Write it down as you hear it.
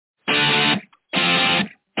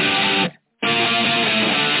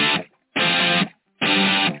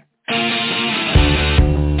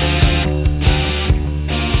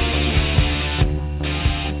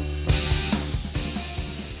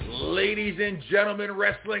gentlemen,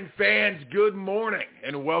 wrestling fans, good morning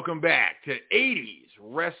and welcome back to 80s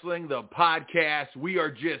Wrestling, the podcast. We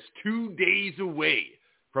are just 2 days away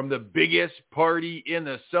from the biggest party in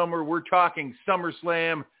the summer. We're talking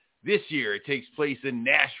Summerslam. This year it takes place in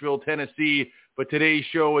Nashville, Tennessee, but today's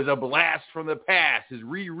show is a blast from the past as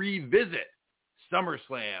we revisit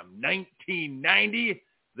SummerSlam 1990.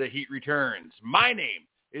 The Heat returns. My name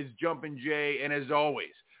is Jumpin' Jay, and as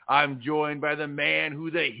always, I'm joined by the man who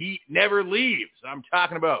the Heat never leaves. I'm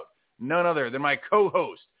talking about none other than my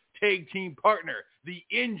co-host, tag team partner, the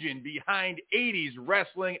engine behind 80s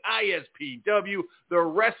Wrestling, ISPW, the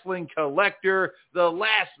Wrestling Collector, the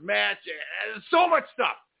last match, so much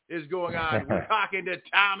stuff is going on. We're talking to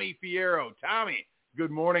Tommy Fierro. Tommy,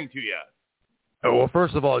 good morning to you. Oh, well,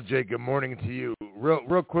 first of all, Jake, good morning to you.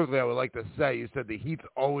 Real quickly, I would like to say, you said the heat's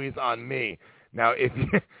always on me. Now, if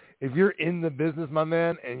you're in the business, my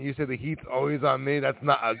man, and you say the heat's always on me, that's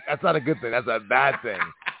not a good thing. That's a bad thing.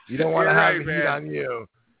 You don't want to have the heat on you.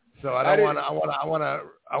 So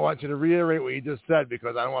I want you to reiterate what you just said,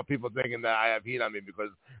 because I don't want people thinking that I have heat on me, because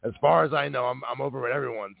as far as I know, I'm over with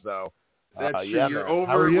everyone. So that's true. Yeah, you're man.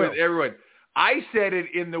 over with everyone. I said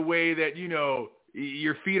it in the way that,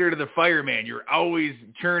 your feet are to the fire, man. You're always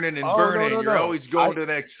churning and burning. No. You're always going to the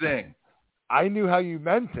next thing. I knew how you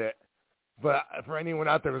meant it, but for anyone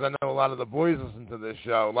out there, because I know a lot of the boys listen to this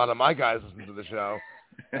show, a lot of my guys listen to the show,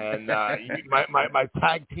 and my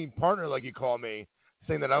tag team partner, like you call me,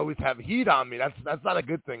 saying that I always have heat on me. That's not a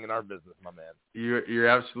good thing in our business, my man. You're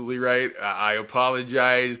absolutely right. I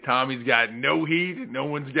apologize. Tommy's got no heat. No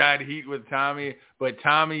one's got heat with Tommy, but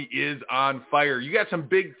Tommy is on fire. You got some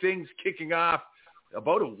big things kicking off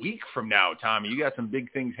about a week from now, Tommy. You got some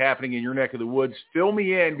big things happening in your neck of the woods. Fill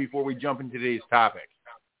me in before we jump into today's topic.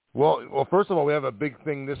 Well, first of all, we have a big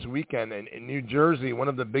thing this weekend in New Jersey. One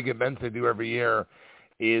of the big events they do every year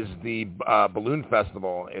is the Balloon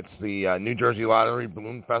Festival. It's the New Jersey Lottery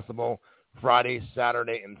Balloon Festival, Friday,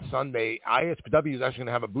 Saturday, and Sunday. ISPW is actually going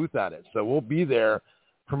to have a booth at it. So we'll be there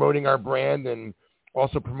promoting our brand and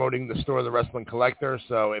also promoting the store of the Wrestling Collector.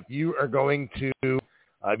 So if you are going to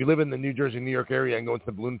if you live in the New Jersey, New York area and go to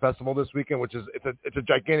the Balloon Festival this weekend, which is it's a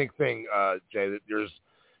gigantic thing, Jay. There's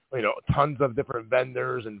tons of different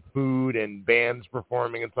vendors and food and bands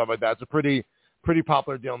performing and stuff like that. It's a pretty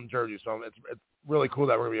popular deal in Jersey, so it's really cool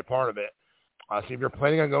that we're gonna be a part of it. So if you're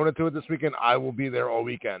planning on going into it this weekend, I will be there all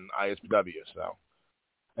weekend, ISPW. So,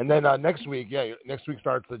 and then next week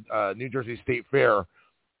starts the New Jersey State Fair,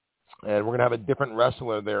 and we're gonna have a different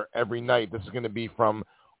wrestler there every night. This is gonna be from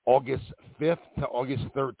August 5th to August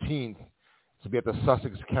 13th. To be at the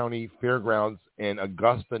Sussex County Fairgrounds in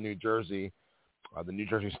Augusta, New Jersey. The New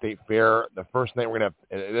Jersey State Fair. The first night we're going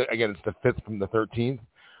to have, again, it's the 5th from the 13th.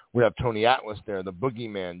 We have Tony Atlas there, the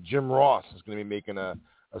Boogeyman. Jim Ross is going to be making a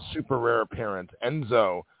super rare appearance.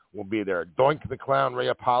 Enzo will be there. Doink the Clown, Ray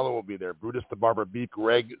Apollo will be there. Brutus the Barber Beat,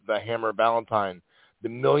 Greg the Hammer Valentine, the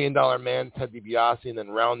 $1 Million Man, Ted DiBiase, and then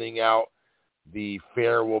rounding out the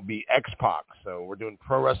fair will be X-Pac. So we're doing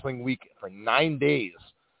Pro Wrestling Week for 9 days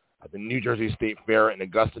at the New Jersey State Fair in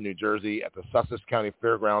Augusta, New Jersey at the Sussex County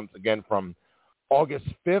Fairgrounds, again from August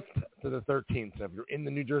 5th to the 13th. So if you're in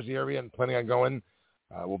the New Jersey area and planning on going,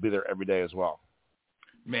 we'll be there every day as well.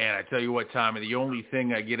 Man, I tell you what, Tommy, the only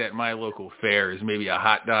thing I get at my local fair is maybe a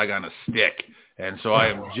hot dog on a stick. And so I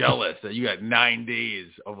am jealous that you got 9 days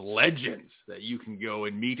of legends that you can go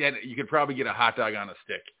and meet. And you could probably get a hot dog on a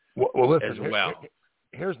stick listen, as well.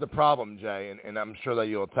 Here's the problem, Jay, and I'm sure that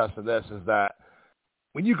you'll attest to this, is that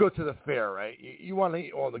when you go to the fair, right, you want to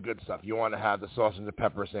eat all the good stuff. You want to have the sausage and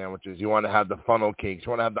pepper sandwiches. You want to have the funnel cakes. You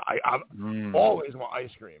want to have I always want ice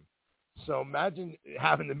cream. So imagine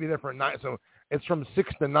having to be there for 9. So it's from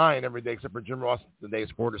 6 to 9 every day, except for Jim Ross, the day is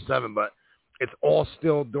 4 to 7. But it's all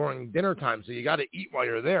still during dinner time, so you got to eat while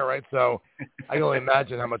you're there, right? So I can only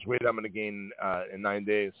imagine how much weight I'm going to gain in 9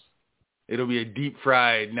 days. It'll be a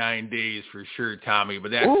deep-fried 9 days for sure, Tommy.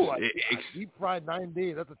 But that's deep-fried 9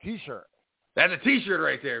 days. That's a T-shirt. That's a T-shirt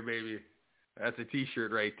right there, baby. That's a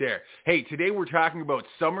T-shirt right there. Hey, today we're talking about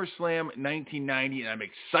SummerSlam 1990, and I'm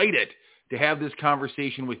excited to have this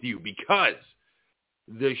conversation with you because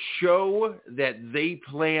the show that they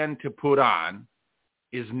plan to put on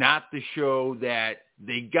is not the show that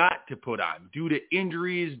they got to put on. Due to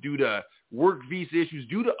injuries, due to work visa issues,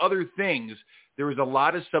 due to other things, there was a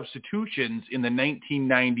lot of substitutions in the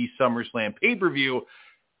 1990 SummerSlam pay-per-view,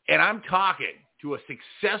 and I'm talking to a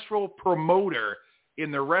successful promoter in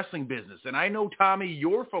the wrestling business. And I know, Tommy,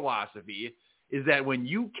 your philosophy is that when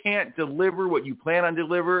you can't deliver what you plan on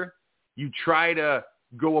deliver, you try to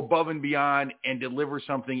go above and beyond and deliver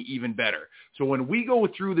something even better. So when we go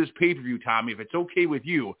through this pay-per-view, Tommy, if it's okay with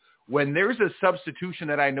you, when there's a substitution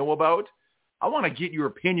that I know about, I want to get your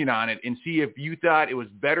opinion on it and see if you thought it was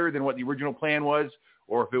better than what the original plan was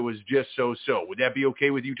or if it was just so-so. Would that be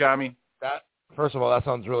okay with you, Tommy? First of all, that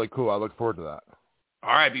sounds really cool. I look forward to that.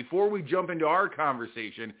 All right, before we jump into our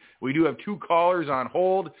conversation, we do have 2 callers on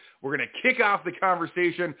hold. We're going to kick off the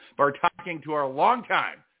conversation by talking to our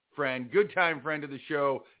longtime friend, good time friend of the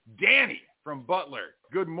show, Danny from Butler.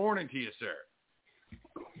 Good morning to you, sir.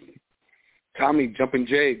 Tommy, Jumpin'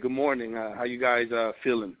 Jay, good morning. How you guys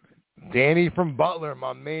feeling? Danny from Butler,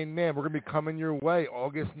 my main man. We're going to be coming your way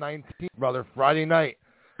August 19th, brother, Friday night.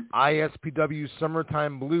 ISPW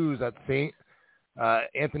Summertime Blues at St.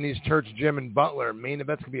 Anthony's Church Gym in Butler. Main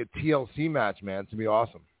event's going to be a TLC match, man. It's going to be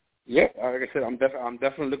awesome. Yeah, like I said, I'm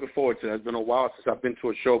definitely looking forward to it. It's been a while since I've been to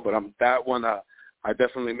a show, but that one I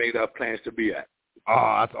definitely made plans to be at.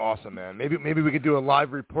 Oh, that's awesome, man. Maybe we could do a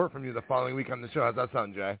live report from you the following week on the show. How's that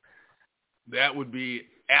sound, Jay? That would be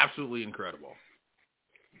absolutely incredible.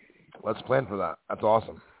 Let's plan for that. That's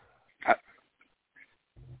awesome.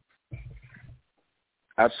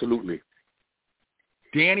 Absolutely.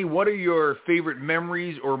 Danny, what are your favorite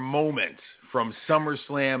memories or moments from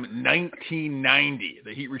SummerSlam 1990,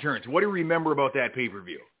 the Heat Returns? What do you remember about that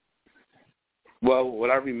pay-per-view? Well, what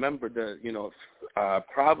I remember,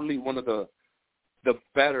 probably one of the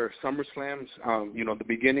better SummerSlams. The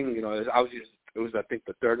beginning, it was I think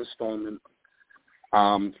the third installment.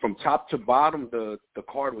 From top to bottom, the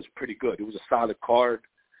card was pretty good. It was a solid card.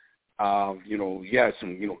 Some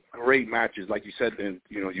great matches, like you said, and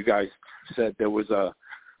you guys said there was a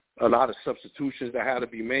lot of substitutions that had to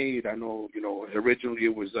be made. I know, originally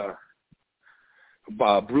it was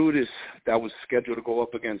Brutus that was scheduled to go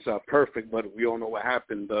up against Perfect, but we all know what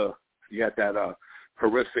happened. He had that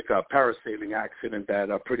horrific parasailing accident that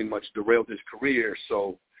pretty much derailed his career.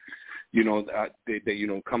 So,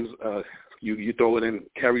 comes you throw it in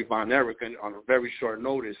Kerry Von Erich on a very short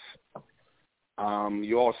notice.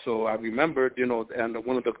 You also, I remembered, and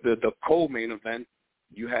one of the co-main event,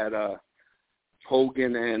 you had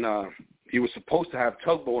Hogan and he was supposed to have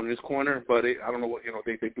Tugboat in his corner, but I don't know what,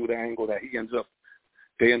 they do the angle that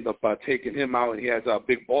they end up taking him out, and he has a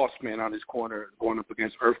Big Boss Man on his corner going up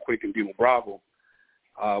against Earthquake and Dino Bravo,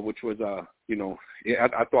 which was, I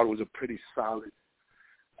thought it was a pretty solid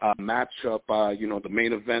matchup. The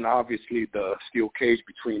main event, obviously, the steel cage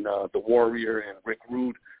between the Warrior and Rick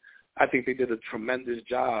Rude. I think they did a tremendous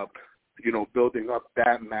job, building up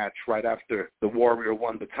that match right after the Warrior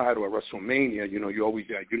won the title at WrestleMania. You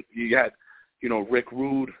had Rick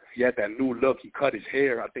Rude. He had that new look. He cut his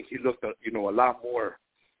hair. I think he looked, a lot more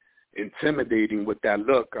intimidating with that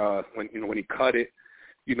look when he cut it.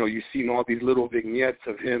 You've seen all these little vignettes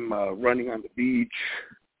of him running on the beach,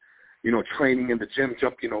 training in the gym,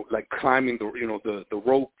 like climbing the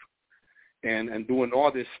rope. And doing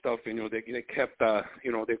all this stuff, they kept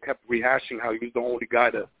rehashing how he was the only guy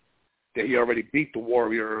that he already beat the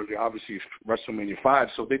Warrior earlier, obviously WrestleMania 5.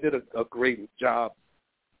 So they did a great job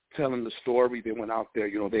telling the story. They went out there,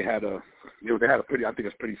 they had a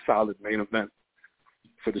pretty solid main event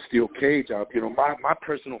for the steel cage. My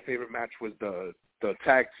personal favorite match was the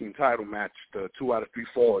tag team title match, the 2 out of 3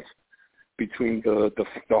 falls between the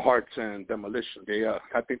Harts and Demolition.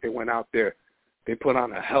 I think they went out there. They put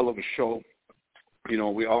on a hell of a show.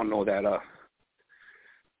 We all know that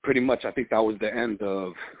pretty much I think that was the end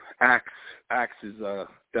of Axe's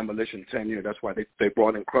Demolition tenure. That's why they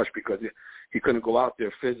brought in Crush, because he couldn't go out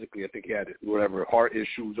there physically. I think he had whatever heart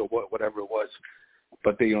issues or whatever it was.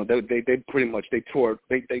 But they pretty much they tore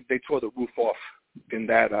the roof off in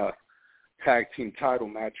that tag team title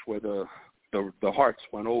match where the Harts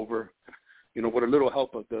went over. With a little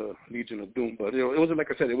help of the Legion of Doom. But, it wasn't,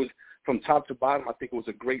 like I said, it was from top to bottom. I think it was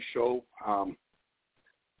a great show. I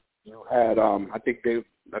think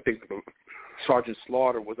Sergeant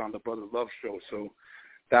Slaughter was on the Brother Love show. So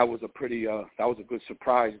that was a good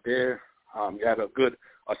surprise there. You had a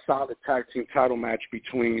solid tag team title match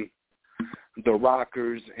between the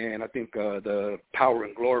Rockers and I think the Power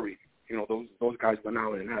and Glory. Those guys went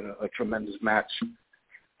out and had a tremendous match.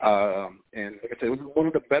 And like I said, it was one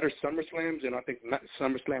of the better SummerSlams, and I think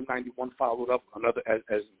SummerSlam 91 followed up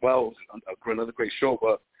as well, another great show.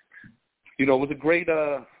 But it was a great.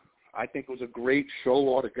 I think it was a great show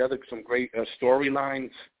altogether. Some great storylines.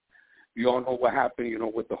 You all know what happened,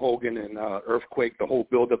 with the Hogan and Earthquake, the whole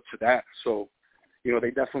build up to that. So,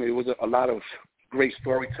 they definitely was a lot of great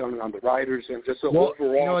storytelling on the writers and just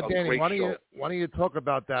overall Danny, a great show. Why don't you talk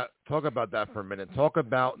about that? Talk about that for a minute. Talk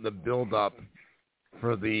about the build up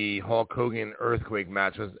for the Hulk Hogan Earthquake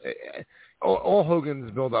matches. All Hogan's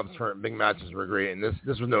build-ups for big matches were great, and this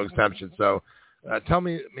was no exception. So Tell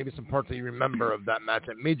me maybe some parts that you remember of that match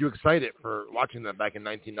that made you excited for watching that back in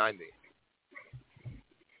 1990.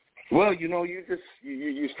 Well,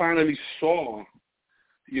 you finally saw,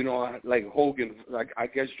 like Hogan, like I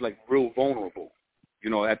guess like real vulnerable,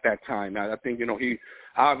 at that time. I think, he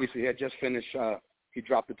obviously had just finished. He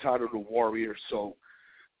dropped the title to Warrior, so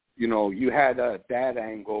you had that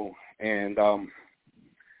angle, and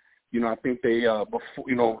I think they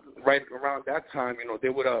before, right around that time, they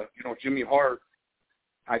would Jimmy Hart,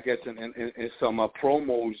 I guess, in some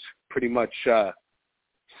promos pretty much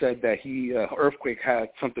said that Earthquake had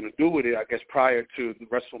something to do with it. I guess prior to the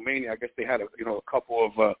WrestleMania, I guess they had a couple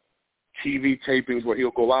of TV tapings where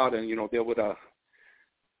he'll go out and they would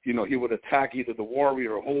he would attack either the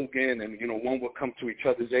Warrior or Hogan, and one would come to each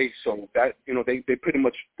other's aid. So that they pretty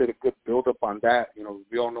much did a good build up on that.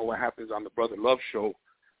 We all know what happens on the Brother Love show,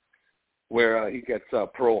 where he gets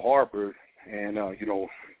Pearl Harbor, and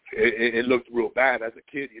it looked real bad. As a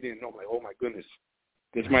kid, you didn't know, like, oh my goodness,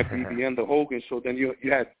 this might be the end of Hogan. So then you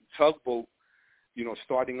had Tugboat,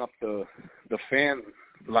 starting up the fan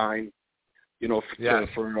line,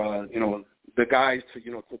 for the guys to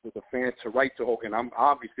the fans to write to Hogan. I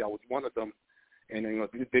was one of them, and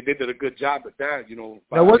they did a good job at that.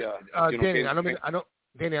 Now what, Danny, I don't mean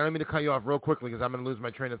to cut you off real quickly because I'm going to lose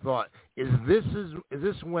my train of thought. Is this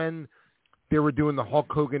when they were doing the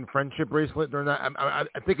Hulk Hogan friendship bracelet during that? I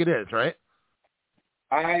think it is, right?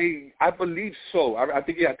 I believe so. I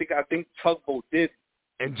think Tugboat did.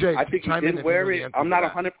 And Jay, I think he did wear it. I'm not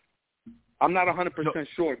 100%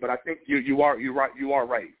 sure, but I think you are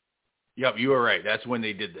right. Yep, you are right. That's when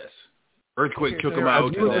they did this. Earthquake took him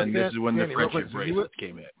out, and then this is when the friendship bracelets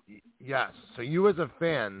came in. Yes. So you as a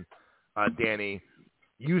fan, Danny,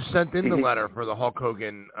 you sent in the letter for the Hulk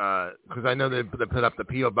Hogan because I know they put up the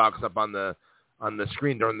P.O. box up on the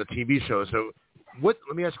screen during the TV show. So let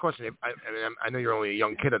me ask a question. I know you're only a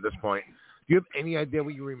young kid at this point. Do you have any idea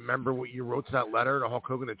what you wrote to that letter to Hulk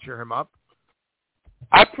Hogan to cheer him up?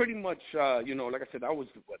 I pretty much, like I said, I was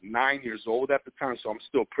 9 years old at the time, so I'm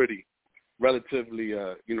still pretty relatively,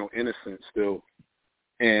 innocent still.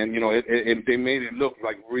 And, they made it look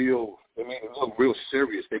like real. They made it look real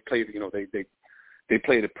serious. They played, they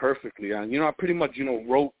played it perfectly. And, I pretty much,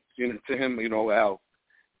 wrote, to him, how,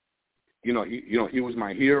 he was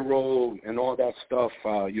my hero and all that stuff.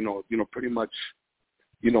 Pretty much,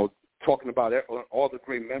 talking about all the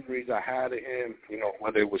great memories I had of him.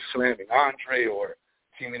 Whether it was slamming Andre or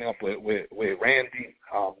teaming up with Randy.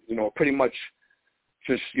 Pretty much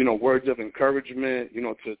just words of encouragement.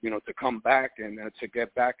 To come back and to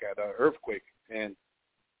get back at Earthquake. And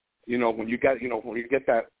when you get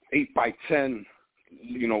that 8x10.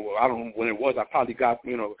 I don't know when it was. I probably got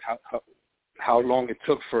how long it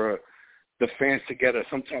took for the fans to get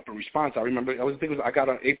some type of response. I remember I got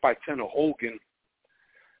an 8x10 of Hogan.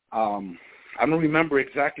 I don't remember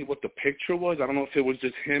exactly what the picture was. I don't know if it was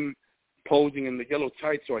just him posing in the yellow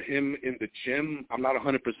tights or him in the gym. I'm not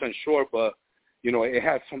 100% sure, but it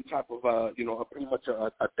had some type of pretty much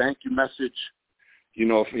a thank you message.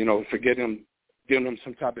 For giving him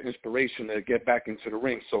some type of inspiration to get back into the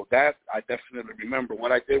ring. So that I definitely remember.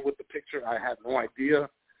 What I did with the picture, I had no idea,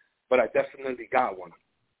 but I definitely got one.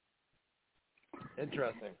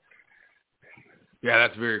 Interesting. Yeah,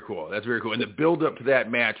 that's very cool. That's very cool. And the build-up to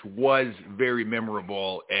that match was very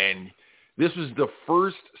memorable. And this was the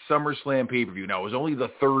first SummerSlam pay-per-view. Now, it was only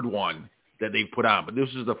the third one that they put on, but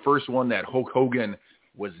this was the first one that Hulk Hogan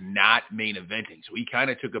was not main eventing. So he kind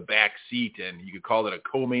of took a back seat, and you could call it a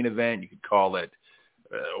co-main event. You could call it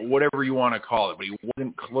whatever you want to call it. But he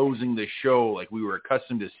wasn't closing the show like we were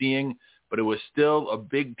accustomed to seeing, but it was still a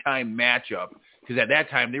big-time matchup because at that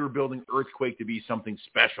time they were building Earthquake to be something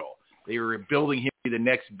special. They were building him to be the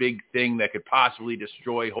next big thing that could possibly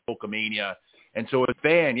destroy Hulkamania. And so as a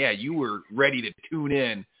fan, yeah, you were ready to tune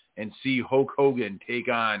in and see Hulk Hogan take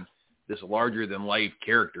on this larger-than-life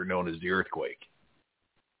character known as the Earthquake.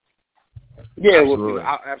 Yeah, absolutely.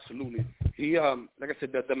 Well, absolutely. He, like I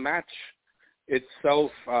said, the match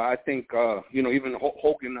itself, I think, even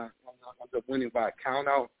Hogan ended up winning by a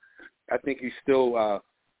count-out. I think he still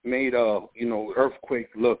made Earthquake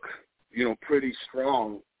look, pretty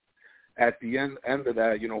strong at the end of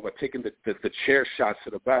that, by taking the chair shots to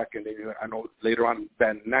the back. And then I know later on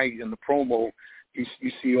that night in the promo, you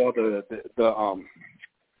see all the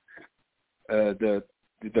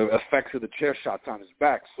effects of the chair shots on his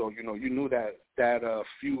back. So, you knew that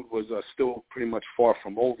feud was still pretty much far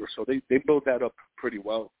from over. So they built that up pretty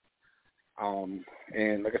well. And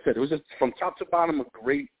like I said, it was just from top to bottom a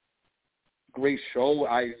great show.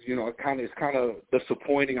 It's kind of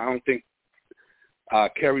disappointing. I don't think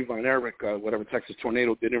Kerry Von Erich, whatever, Texas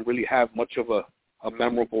Tornado, didn't really have much of a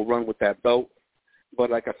memorable run with that belt. But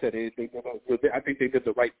like I said, I think they did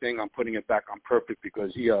the right thing on putting it back on Perfect,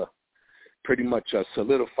 because he pretty much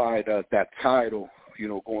solidified that title,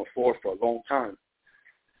 going forward for a long time.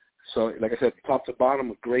 So, like I said, top to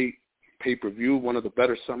bottom, a great pay-per-view, one of the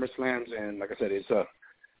better SummerSlams, and like I said,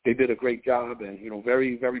 they did a great job, and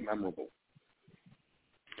very, very memorable.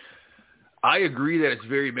 I agree that it's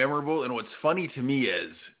very memorable, and what's funny to me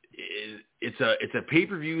is it's a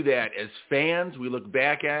pay-per-view that as fans we look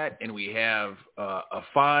back at and we have a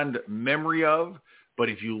fond memory of. But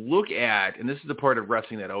if you look at, and this is the part of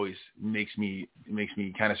wrestling that always makes me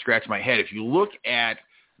kind of scratch my head, if you look at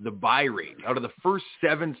the buy rate, out of the first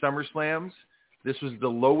 7 SummerSlams, this was the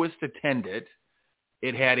lowest attended.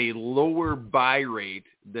 It had a lower buy rate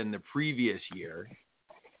than the previous year.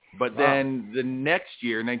 But then the next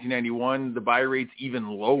year, 1991, the buy rate's even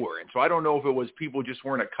lower. And so I don't know if it was people just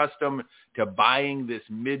weren't accustomed to buying this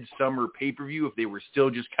midsummer pay-per-view, if they were still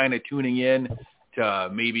just kind of tuning in to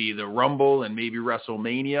maybe the Rumble and maybe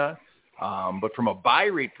WrestleMania. But from a buy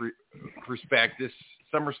rate perspective, this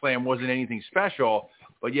SummerSlam wasn't anything special.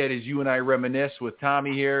 But yet, as you and I reminisce with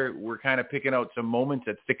Tommy here, we're kind of picking out some moments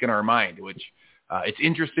that stick in our mind, which it's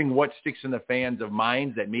interesting what sticks in the fans' of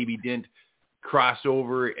minds that maybe didn't cross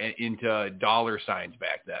over into dollar signs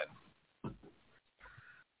back then.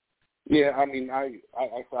 Yeah, I mean, I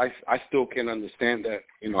still can understand that,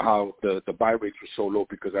 how the buy rates were so low,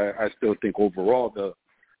 because I still think overall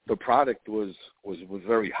the product was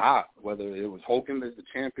very hot, whether it was Hogan as the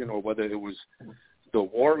champion or whether it was the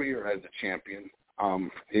Warrior as the champion.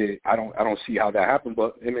 I don't see how that happened,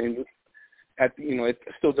 but I mean, it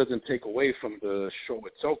still doesn't take away from the show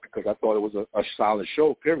itself, because I thought it was a solid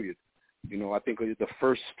show, period. I think the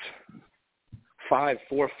first 4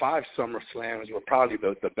 or 5 SummerSlams were probably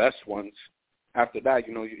the best ones. After that,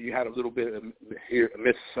 you had a little bit of hits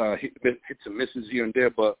and misses here and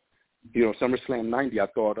there, but SummerSlam 90 I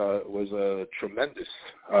thought was a tremendous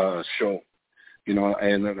show.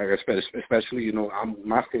 And like I said, especially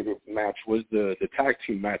my favorite match was the tag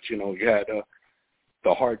team match. You had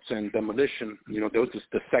the Harts and Demolition. That was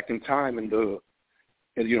just the second time, and they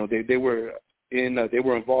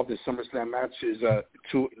were involved in SummerSlam matches,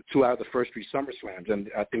 2 out of the first 3 SummerSlams, and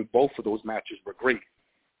I think both of those matches were great.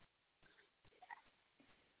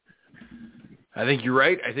 I think you're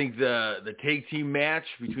right. I think the tag team match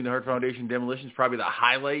between the Hart Foundation and Demolition is probably the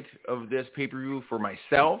highlight of this pay-per-view for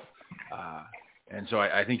myself. And so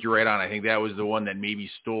I think you're right on. I think that was the one that maybe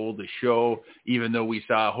stole the show, even though we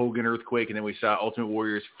saw Hogan Earthquake, and then we saw Ultimate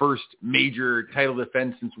Warrior's first major title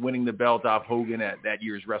defense since winning the belt off Hogan at that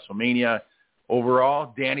year's WrestleMania.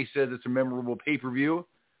 Overall, Danny says it's a memorable pay-per-view.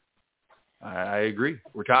 I agree.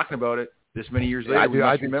 We're talking about it this many years later.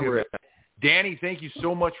 I remember it. Danny, thank you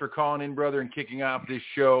so much for calling in, brother, and kicking off this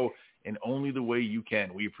show in only the way you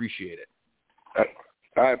can. We appreciate it.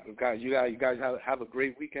 All right, guys. You guys have a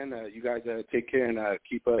great weekend. You guys take care and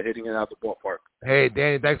keep hitting it out the ballpark. Hey,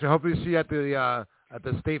 Danny, thanks for hoping to see you at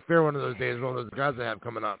the state fair one of those days, one of those guys I have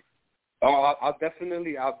coming up. Oh, I'll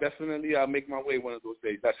definitely make my way one of those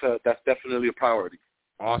days. That's definitely a priority.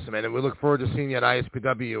 Awesome, man. And we look forward to seeing you at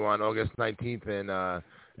ISPW on August 19th in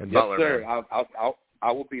Butler. Yes, sir.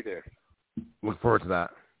 I will be there. Look forward to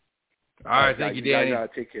that. All right, thank you, Danny. Guys,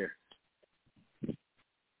 take care.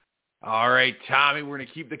 All right, Tommy, we're going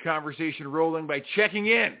to keep the conversation rolling by checking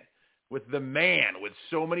in with the man with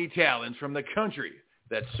so many talents from the country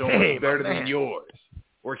that's so much better than yours.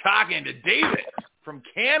 We're talking to David from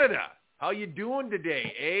Canada. How you doing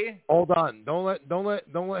today, eh? Hold on. Don't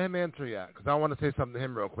let him answer yet, because I want to say something to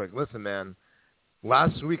him real quick. Listen, man.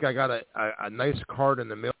 Last week I got a nice card in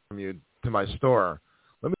the mail from you to my store.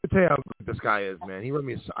 Let me tell you how good this guy is, man. He wrote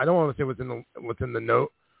me. I don't want to say what's in the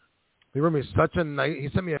note. He wrote me such a nice. He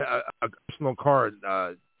sent me a personal card,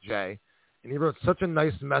 Jay, and he wrote such a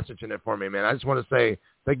nice message in it for me, man. I just want to say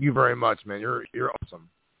thank you very much, man. You're awesome.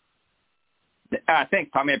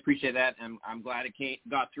 Thanks, Tommy. I appreciate that. I'm glad it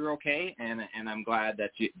got through okay, and I'm glad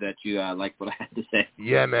that you liked what I had to say.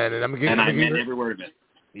 Yeah, man, and I meant every word of it.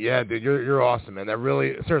 Yeah, dude, you're awesome, man. That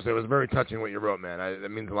really, seriously, it was very touching what you wrote, man.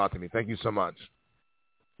 That means a lot to me. Thank you so much.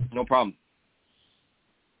 No problem.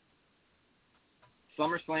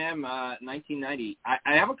 SummerSlam 1990.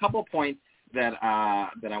 I have a couple of points that I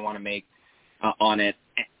want to make on it.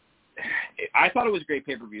 I thought it was a great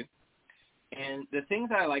pay-per-view. And the things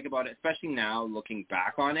I like about it, especially now looking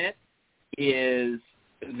back on it, is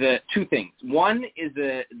the 2 things. One is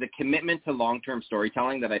the commitment to long-term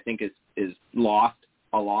storytelling that I think is lost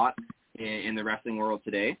a lot in the wrestling world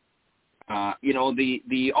today.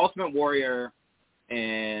 The Ultimate Warrior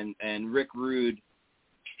and Rick Rude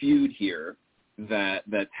feud here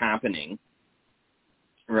that's happening,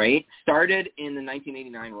 right, started in the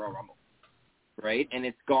 1989 Royal Rumble, right? And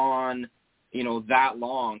it's gone, that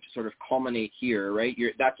long to sort of culminate here, right?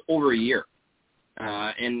 That's over a year.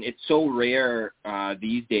 And it's so rare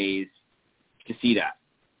these days to see that,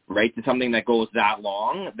 right? To something that goes that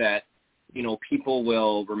long that, people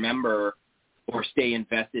will remember or stay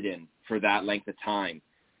invested in for that length of time.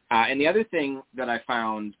 And the other thing that I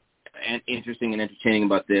found interesting and entertaining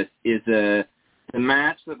about this is the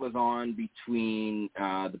match that was on between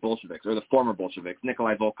the Bolsheviks, or the former Bolsheviks,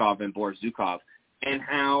 Nikolai Volkov and Boris Zhukov, and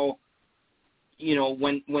how,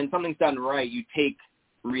 when something's done right, you take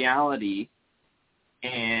reality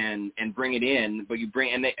and bring it in, but the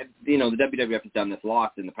WWF has done this a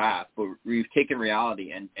lot in the past, but we've taken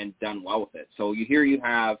reality and done well with it. So you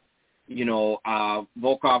have,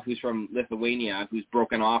 Volkov, who's from Lithuania, who's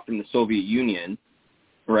broken off from the Soviet Union,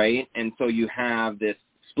 right? And so you have this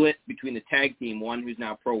split between the tag team, one who's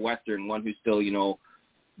now pro-Western, one who's still,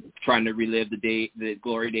 trying to relive the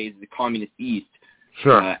glory days of the Communist East.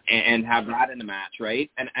 Sure. And have that in the match, right?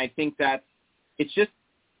 And I think that it's just,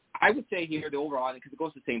 I would say here, the overall, because it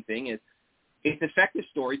goes the same thing, is it's effective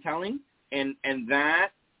storytelling, and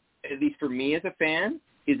that, at least for me as a fan,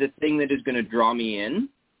 is a thing that is going to draw me in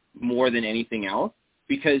more than anything else,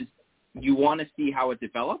 because you want to see how it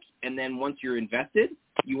develops, and then once you're invested,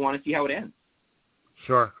 you want to see how it ends.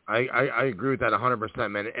 Sure. I agree with that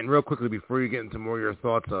 100%, man. And real quickly, before you get into more of your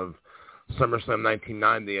thoughts of SummerSlam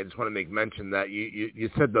 1990, I just want to make mention that you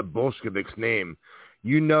said the Bolsheviks name.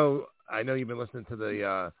 I know you've been listening to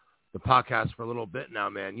the podcast for a little bit now,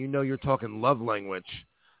 man. You're talking love language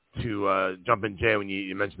to Jumpin' Jay when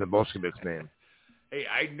you mentioned the Bolsheviks name. Hey,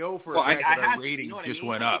 I know for a fact that our ratings just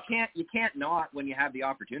went up. You can't not when you have the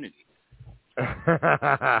opportunity.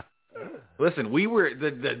 Listen, we were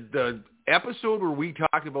the episode where we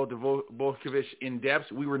talked about the Bolsheviks in depth.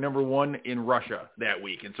 We were number 1 in Russia that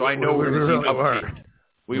week, and so I know we're going to see an uptick.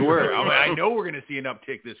 We were. I know we're going to see an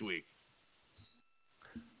uptick this week.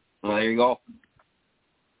 Well, there you go.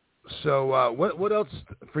 So, what else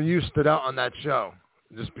for you stood out on that show?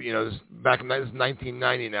 Just this back in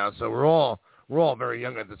 1990 now, so we're all very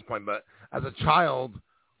young at this point. But as a child,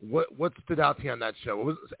 what stood out to you on that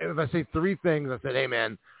show? If I say 3 things, I said, hey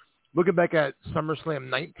man, looking back at SummerSlam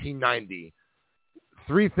 1990,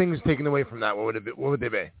 3 things taken away from that. What would they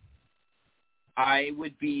be? I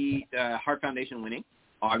would be Hart Foundation winning,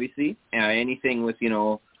 obviously. Anything with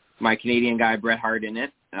my Canadian guy Bret Hart in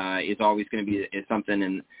it is always going to be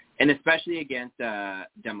something, and especially against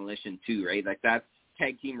Demolition too, right? Like that's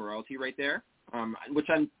tag team royalty right there, which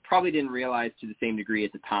I probably didn't realize to the same degree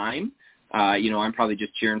at the time. I'm probably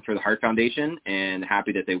just cheering for the Hart Foundation and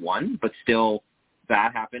happy that they won, but still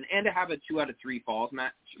that happened. And to have a 2 out of 3 falls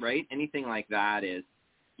match, right? Anything like that is,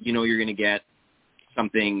 you're going to get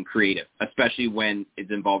something creative, especially when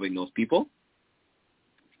it's involving those people.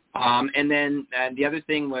 And then the other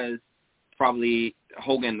thing was probably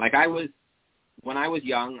Hogan. Like when I was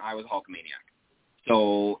young, I was a Hulkamaniac.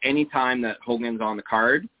 So anytime that Hogan's on the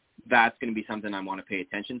card, that's going to be something I want to pay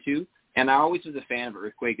attention to. And I always was a fan of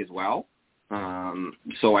Earthquake as well.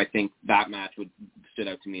 So I think that match stood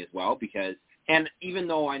out to me as well because, and even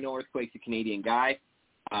though I know Earthquake's a Canadian guy,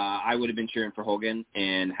 I would have been cheering for Hogan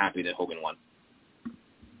and happy that Hogan won.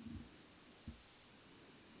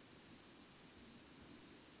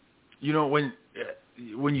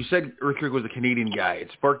 When you said Earthquake was a Canadian guy, it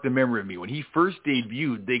sparked the memory of me. When he first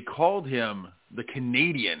debuted, they called him the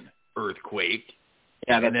Canadian Earthquake.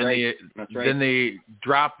 Yeah, that's right. That's right. Then they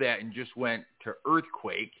dropped that and just went to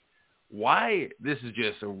Earthquake. Why? This is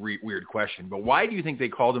just a weird question, but why do you think they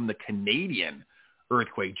called him the Canadian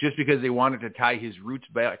Earthquake? Just because they wanted to tie his roots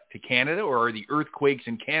back to Canada, or are the earthquakes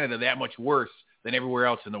in Canada that much worse than everywhere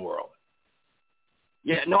else in the world?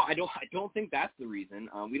 Yeah, no, I don't think that's the reason.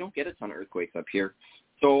 We don't get a ton of earthquakes up here.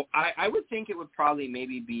 So I would think it would probably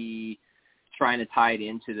maybe be trying to tie it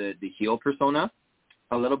into the heel persona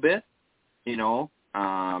a little bit, and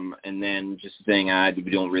then just saying,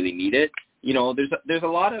 we don't really need it. There's a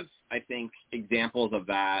lot of, I think, examples of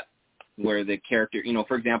that where the character,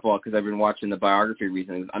 for example, because I've been watching the biography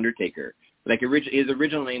recently of Undertaker. Like his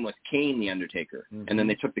original name was Kane the Undertaker, and then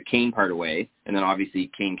they took the Kane part away, and then obviously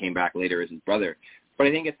Kane came back later as his brother. But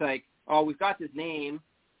I think it's like, oh, we've got this name,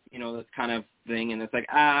 this kind of thing, and it's like,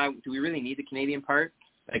 do we really need the Canadian part?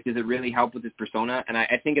 Like, does it really help with his persona? And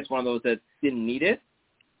I think it's one of those that didn't need it,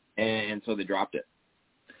 and so they dropped it.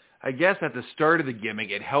 I guess at the start of the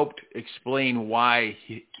gimmick, it helped explain why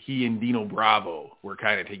he and Dino Bravo were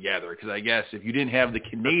kind of together. Because I guess if you didn't have the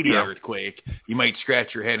Canadian Earthquake, you might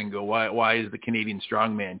scratch your head and go, why is the Canadian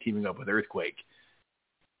strongman teaming up with Earthquake?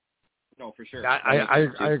 No, for sure.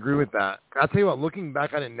 I agree with that. I'll tell you what, looking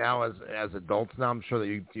back at it now as adults now, I'm sure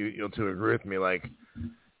that you'll too agree with me. Like,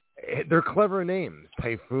 they're clever names,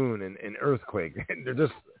 Typhoon and Earthquake.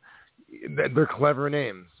 They're clever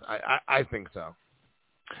names. I think so.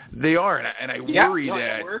 They are, and I worry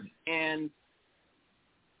that.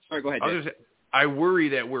 Sorry, go ahead. I worry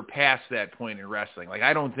that we're past that point in wrestling. Like,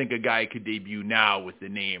 I don't think a guy could debut now with the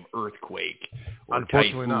name Earthquake or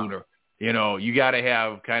Typhoon. Not. Or, you got to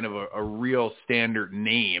have kind of a real standard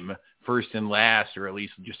name, first and last, or at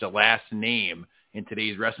least just a last name in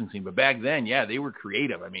today's wrestling scene. But back then, yeah, they were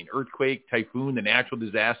creative. I mean, Earthquake, Typhoon, the natural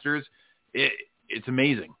disasters, it's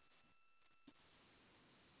amazing.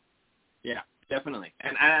 Yeah, definitely.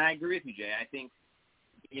 And I agree with you, Jay. I think,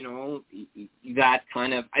 that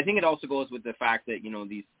kind of, I think it also goes with the fact that,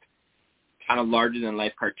 these kind of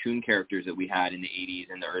larger-than-life cartoon characters that we had in the 80s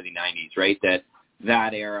and the early 90s, right,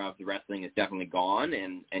 that era of the wrestling is definitely gone.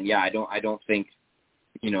 And yeah, I don't think,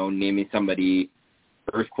 naming somebody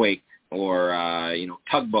Earthquake or,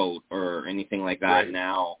 Tugboat or anything like that right.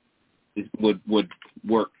 now would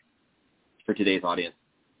work for today's audience.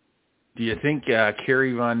 Do you think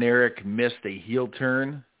Kerry Von Erich missed a heel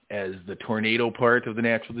turn as the tornado part of the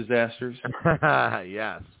natural disasters?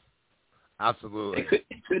 Yes, absolutely.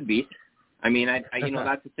 It could be. I mean, I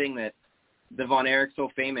that's the thing, that the Von Erich's so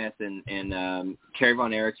famous, and Kerry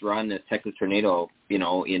Von Erich's run as Texas Tornado, in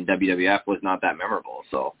WWF was not that memorable.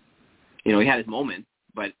 So, he had his moments,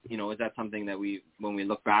 but, is that something that when we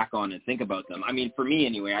look back on and think about them? I mean, for me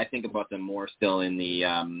anyway, I think about them more still in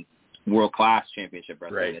the world-class championship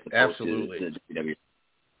wrestling. Right, as opposed absolutely. To WWF.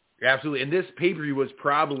 Absolutely. And this pay-per-view was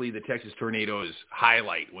probably the Texas Tornado's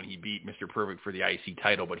highlight when he beat Mr. Perfect for the IC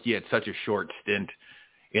title, but he had such a short stint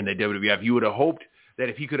in the WWF. You would have hoped that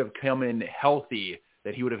if he could have come in healthy,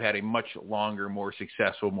 that he would have had a much longer, more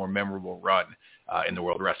successful, more memorable run in the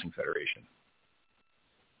World Wrestling Federation.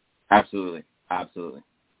 Absolutely. Absolutely.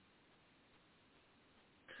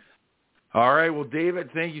 All right. Well, David,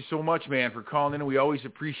 thank you so much, man, for calling in. We always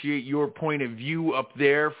appreciate your point of view up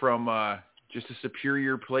there from just a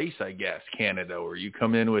superior place, I guess, Canada, where you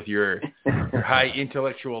come in with your high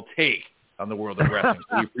intellectual take on the world of wrestling.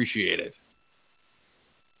 So we appreciate it.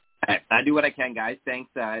 I do what I can, guys.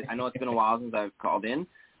 Thanks. I know it's been a while since I've called in, and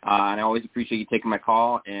I always appreciate you taking my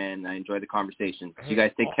call, and I enjoy the conversation. So you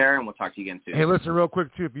guys take care, and we'll talk to you again soon. Hey, listen, real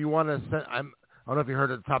quick, too, if you want to send, I don't know if you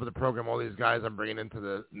heard at the top of the program, all these guys I'm bringing into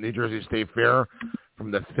the New Jersey State Fair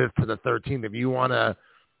from the 5th to the 13th. If you want to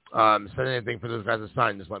send anything for those guys to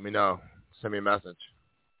sign, just let me know. Send me a message.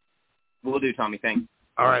 Will do, Tommy. Thanks.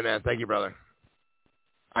 All right, man. Thank you, brother.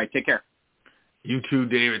 All right, take care. You too,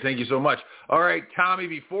 David. Thank you so much. All right, Tommy,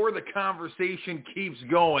 before the conversation keeps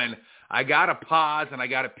going, I got to pause and I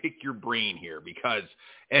got to pick your brain here, because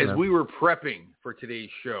as we were prepping for today's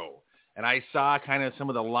show and I saw kind of some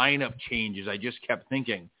of the lineup changes, I just kept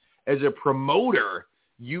thinking, as a promoter,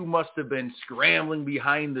 you must have been scrambling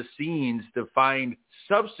behind the scenes to find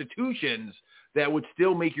substitutions that would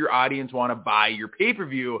still make your audience want to buy your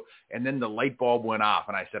pay-per-view. And then the light bulb went off,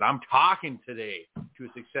 and I said, I'm talking today to a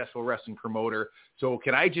successful wrestling promoter. So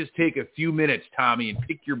can I just take a few minutes, Tommy, and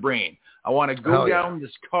pick your brain? I want to go down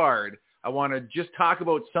this card. I want to just talk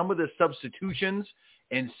about some of the substitutions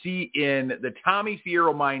and see, in the Tommy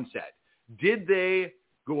Fierro mindset, did they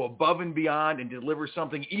go above and beyond and deliver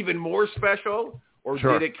something even more special, or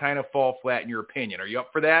did it kind of fall flat in your opinion? Are you up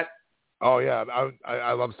for that? Oh, yeah.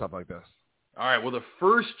 I love stuff like this. All right, well, the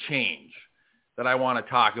first change that I want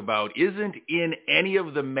to talk about isn't in any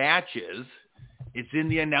of the matches. It's in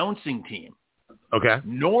the announcing team. Okay.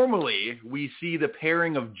 Normally, we see the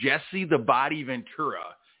pairing of Jesse the Body Ventura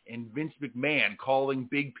and Vince McMahon calling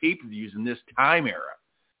big pay-per-views in this time era.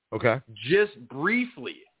 Okay. Just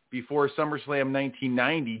briefly before SummerSlam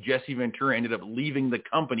 1990, Jesse Ventura ended up leaving the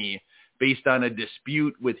company based on a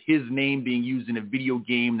dispute with his name being used in a video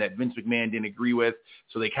game that Vince McMahon didn't agree with.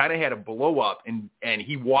 So they kind of had a blow-up, and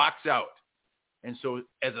he walks out. And so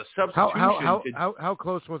as a substitution... How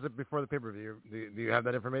close was it before the pay-per-view? Do you have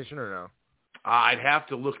that information or no? I'd have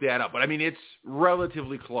to look that up. But, I mean, it's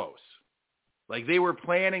relatively close. Like, they were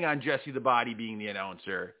planning on Jesse the Body being the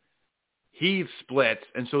announcer. He splits,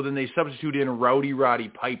 and so then they substitute in Rowdy Roddy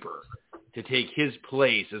Piper to take his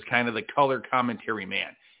place as kind of the color commentary man.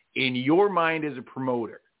 In your mind as a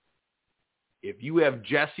promoter, if you have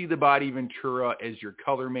Jesse the Body Ventura as your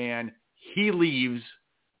color man, he leaves,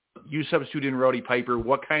 you substitute in Rowdy Piper,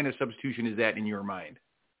 what kind of substitution is that in your mind?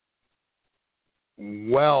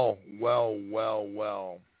 Well.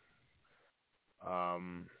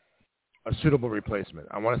 A suitable replacement.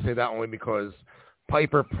 I want to say that only because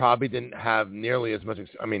Piper probably didn't have nearly as much.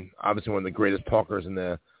 I mean, obviously one of the greatest talkers in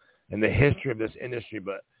the in the history of this industry,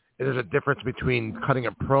 but there's a difference between cutting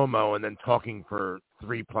a promo and then talking for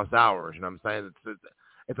 3+ hours. You know what I'm saying?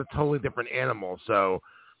 It's a totally different animal. So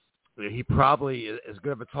he probably, as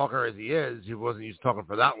good of a talker as he is, he wasn't used to talking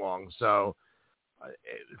for that long. So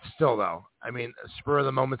still, though, I mean, a spur of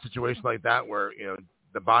the moment situation like that where, you know,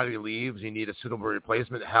 the body leaves, you need a suitable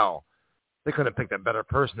replacement. Hell, they couldn't have picked a better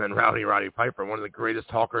person than Roddy Piper, one of the greatest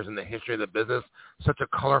talkers in the history of the business. Such a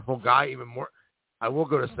colorful guy, even more, I will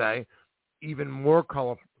go to say, even more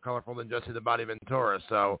colorful than Jesse the Body Ventura.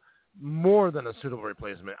 So more than a suitable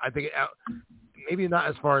replacement. I think maybe not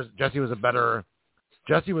as far as Jesse was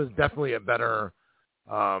definitely a better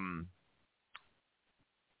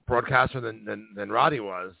broadcaster than Roddy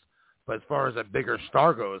was. But as far as a bigger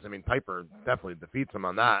star goes, I mean, Piper definitely defeats him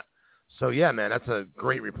on that. So, yeah, man, that's a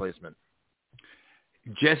great replacement.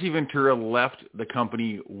 Jesse Ventura left the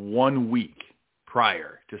company 1 week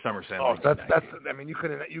prior to SummerSlam. Oh, that's. I mean, you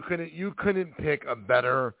couldn't pick a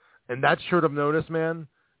better. And that short of notice, man.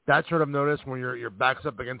 That short of notice when your back's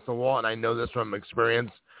up against the wall, and I know this from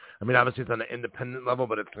experience. I mean, obviously it's on an independent level,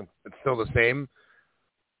 but it's still the same.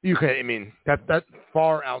 You can. I mean, that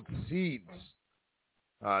far outseeds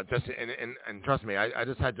Jesse. And trust me, I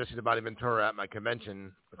just had Jesse the Body Ventura at my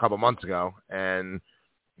convention a couple months ago, and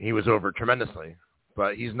he was over tremendously.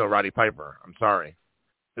 But he's no Roddy Piper. I'm sorry.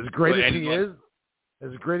 As great as he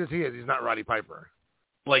is, he's not Roddy Piper.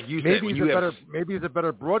 Like you said, maybe he's a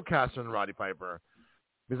better broadcaster than Roddy Piper.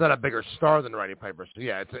 He's not a bigger star than Roddy Piper. So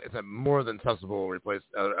yeah, it's a more than sensible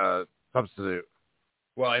substitute.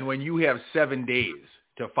 Well, and when you have 7 days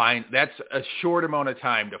to find, that's a short amount of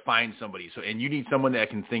time to find somebody. So, and you need someone that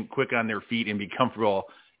can think quick on their feet and be comfortable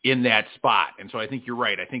in that spot. And so I think you're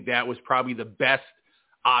right. I think that was probably the best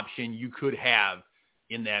option you could have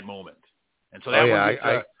in that moment. And so that one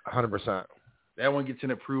gets 100%. That one gets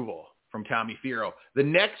an approval from Tommy Fierro. The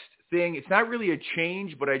next thing, it's not really a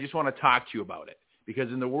change, but I just want to talk to you about it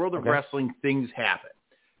because in the world of wrestling, things happen.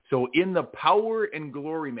 So in the Power and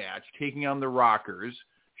Glory match, taking on the Rockers,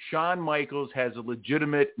 Shawn Michaels has a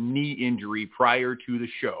legitimate knee injury prior to the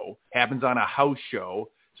show, happens on a house show,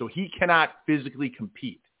 so he cannot physically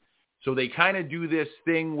compete. So they kind of do this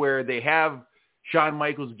thing where they have Shawn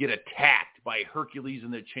Michaels get attacked by Hercules in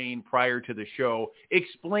the Chain prior to the show,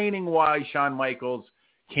 explaining why Shawn Michaels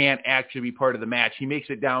can't actually be part of the match. He makes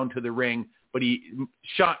it down to the ring, but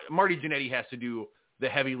Marty Jannetty has to do the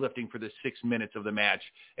heavy lifting for the 6 minutes of the match,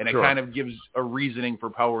 and it kind of gives a reasoning for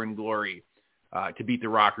Power and Glory to beat the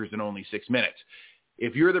Rockers in only 6 minutes.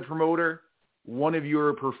 If you're the promoter, one of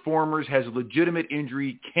your performers has a legitimate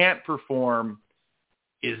injury, can't perform,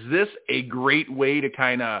 is this a great way to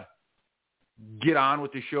kind of get on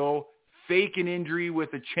with the show, fake an injury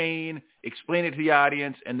with a chain, explain it to the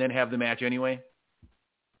audience, and then have the match anyway?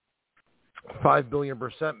 5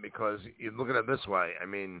 billion%, because you look at it this way. I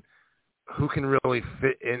mean, who can really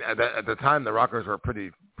fit in? At the time, the Rockers were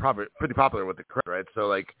pretty popular with the crowd, right? So,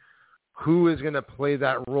 like, who is going to play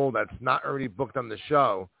that role that's not already booked on the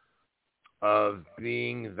show of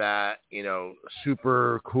being that, you know,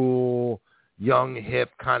 super cool, young,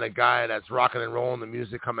 hip kind of guy that's rocking and rolling, the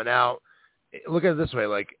music coming out? Look at it this way,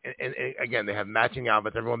 like, and again, they have matching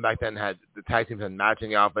outfits. Everyone back then the tag teams had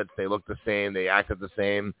matching outfits. They looked the same. They acted the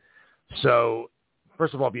same. So,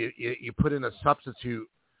 first of all, you put in a substitute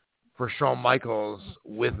for Shawn Michaels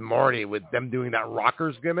with Marty, with them doing that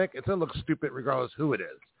Rockers gimmick, it's going to look stupid regardless who it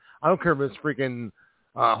is. I don't care if it's freaking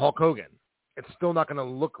Hulk Hogan. It's still not going to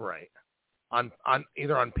look right on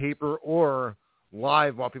either on paper or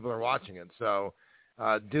live while people are watching it. So,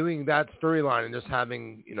 doing that storyline and just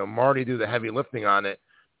having, you know, Marty do the heavy lifting on it,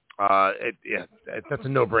 that's a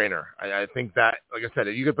no-brainer. I think that, like I said,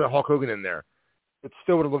 if you could put Hulk Hogan in there, it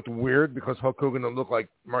still would have looked weird because Hulk Hogan would look like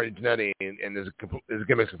Marty Jannetty, and his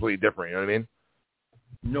gimmick's completely different. You know what I mean?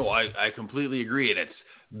 No, I completely agree. And it's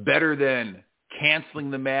better than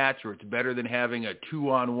canceling the match, or it's better than having a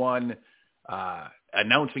 2-on-1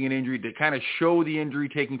 announcing an injury to kind of show the injury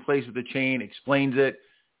taking place with the chain, explains it.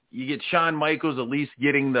 You get Shawn Michaels at least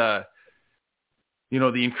getting the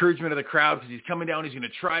encouragement of the crowd because he's coming down. He's going to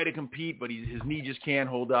try to compete, but his knee just can't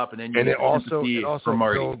hold up. And then you get sympathy for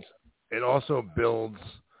Marty. It also builds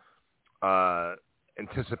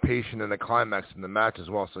anticipation and the climax in the match as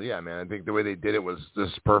well. So, yeah, man, I think the way they did it was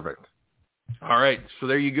just perfect. All right, so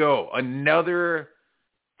there you go. Another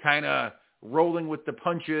kind of rolling with the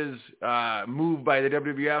punches move by the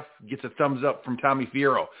WWF gets a thumbs up from Tommy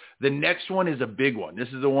Fierro. The next one is a big one. This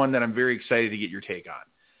is the one that I'm very excited to get your take on.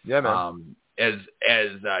 Yeah, man. As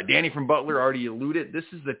Danny from Butler already alluded, this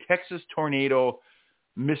is the Texas Tornado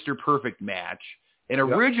Mr. Perfect match. And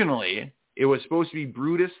originally, it was supposed to be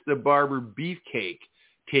Brutus the Barber Beefcake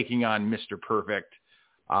taking on Mr. Perfect.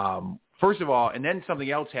 First of all, and then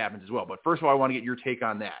something else happens as well. But first of all, I want to get your take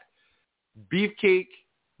on that. Beefcake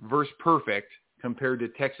versus Perfect compared to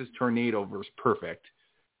Texas Tornado versus Perfect.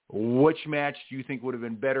 Which match do you think would have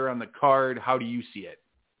been better on the card? How do you see it?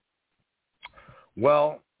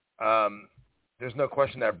 Well, there's no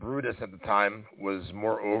question that Brutus at the time was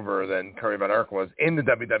more over than Curry Von Erich was in the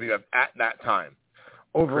WWF at that time.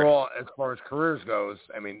 Overall, as far as careers goes,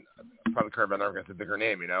 I mean, probably Curry Von Erich is a bigger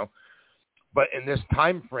name, you know. But in this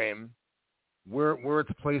time frame, where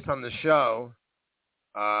it's placed on the show,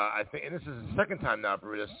 I think, and this is the second time now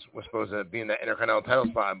Brutus was supposed to be in the Intercontinental Title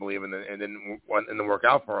spot, I believe, and didn't work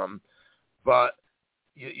out for him. But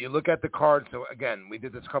you look at the card. So again, we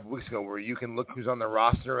did this a couple weeks ago, where you can look who's on the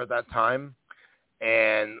roster at that time,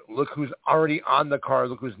 and look who's already on the card,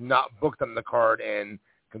 look who's not booked on the card, and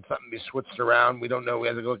can something be switched around? We don't know. We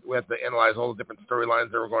have to analyze all the different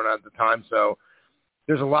storylines that were going on at the time. So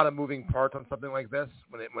there's a lot of moving parts on something like this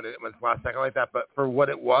when it's last second like that. But for what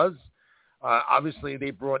it was. Obviously, they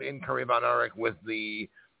brought in Curry Von Erich with the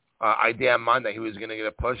idea in mind that he was going to get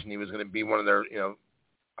a push and he was going to be one of their,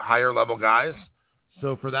 higher level guys.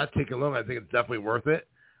 So for that take alone, I think it's definitely worth it.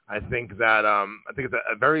 I think that it's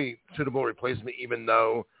a very suitable replacement, even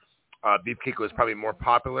though Beefcake was probably more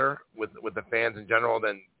popular with the fans in general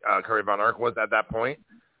than Curry Von Erich was at that point.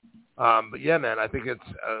 But yeah, man, I think it's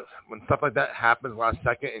when stuff like that happens last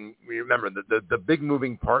second, and we remember the big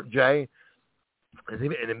moving part, Jay.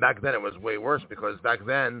 And back then it was way worse, because back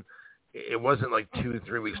then it wasn't like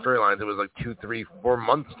 2-3 week storylines. It was like 2, 3, 4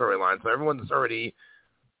 month storylines. So everyone's already,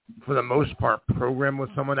 for the most part, programmed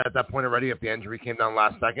with someone at that point already. If the injury came down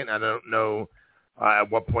last second, I don't know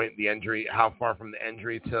at what point the injury, how far from the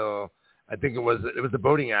injury till, I think it was the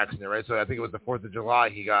boating accident, right? So I think it was the 4th of July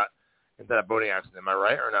he got into that boating accident. Am I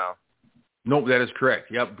right or no? Nope, that is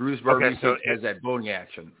correct. Yep, Bruce Barber has that boating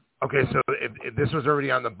accident. Okay, so if this was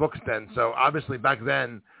already on the books then, so obviously back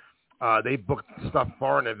then they booked stuff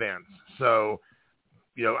far in advance. So,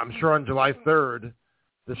 I'm sure on July 3rd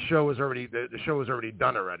the show was already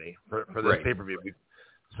done already for this right. pay-per-view.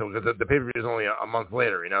 So the pay-per-view is only a month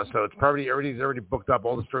later, so it's probably already booked up.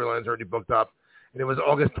 All the storylines already booked up, and it was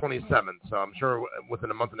August 27th. So I'm sure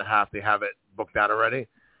within a month and a half they have it booked out already.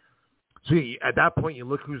 So at that point you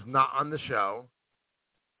look who's not on the show,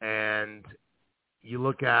 and you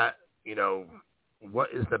look at, what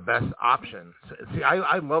is the best option. See,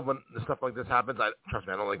 I love when the stuff like this happens. Trust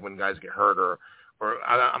me, I don't like when guys get hurt or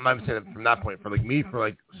I'm not saying it from that point.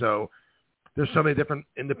 So there's so many different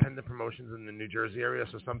independent promotions in the New Jersey area.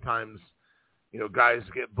 So sometimes, guys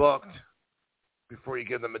get booked before you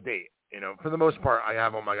give them a date. For the most part, I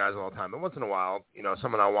have all my guys all the time. But once in a while,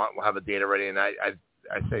 someone I want will have a date already, and I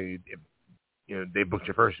say, if, they booked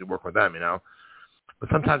you first, you work with them, But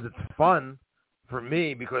sometimes it's fun for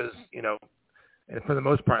me because, and for the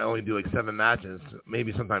most part, I only do like 7 matches,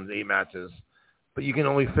 maybe sometimes 8 matches, but you can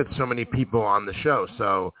only fit so many people on the show.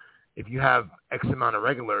 So if you have X amount of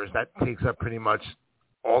regulars, that takes up pretty much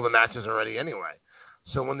all the matches already anyway.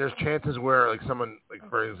 So when there's chances where, like someone, like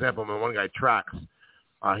for example, when one guy Trax,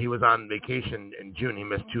 he was on vacation in June, he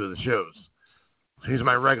missed 2 of the shows. So he's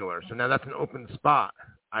my regular. So now that's an open spot.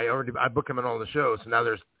 I book him on all the shows. So now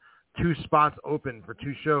there's 2 spots open for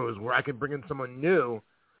 2 shows where I can bring in someone new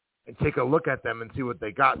and take a look at them and see what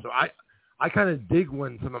they got. So I kind of dig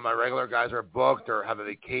when some of my regular guys are booked or have a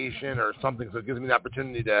vacation or something. So it gives me the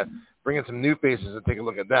opportunity to bring in some new faces and take a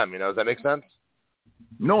look at them. Does that make sense?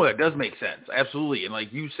 No, that does make sense. Absolutely. And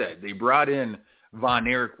like you said, they brought in Von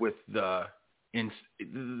Erich with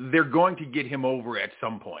they're going to get him over at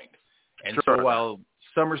some point. And sure. So while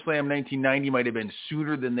SummerSlam 1990 might have been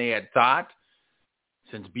sooner than they had thought,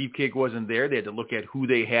 since Beefcake wasn't there, they had to look at who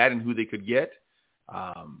they had and who they could get.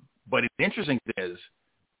 But the interesting thing is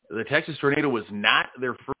the Texas Tornado was not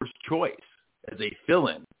their first choice as a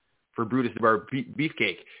fill-in for Brutus the Barber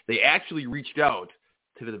Beefcake. They actually reached out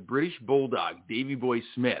to the British Bulldog, Davey Boy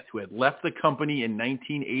Smith, who had left the company in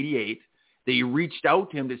 1988. They reached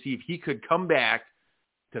out to him to see if he could come back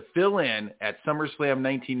to fill in at SummerSlam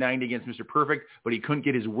 1990 against Mr. Perfect, but he couldn't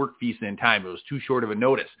get his work visa in time. It was too short of a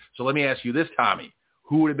notice. So let me ask you this, Tommy.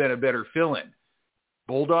 Who would have been a better fill-in,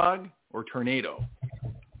 Bulldog or Tornado?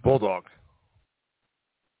 Bulldog.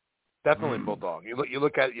 Definitely Bulldog. You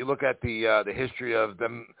look at the history of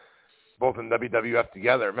them both in WWF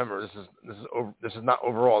together. Remember, this is not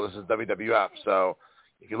overall. This is WWF. So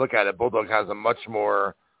if you look at it, Bulldog has a much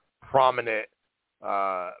more prominent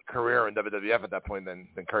career in WWF at that point than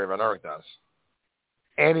Curry Von Erich does,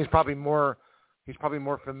 and he's probably more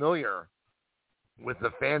familiar with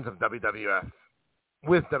the fans of WWF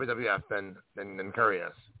than Curry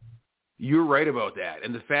is. You're right about that.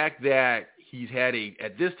 And the fact that he's had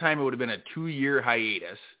at this time, it would have been a 2-year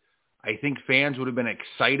hiatus. I think fans would have been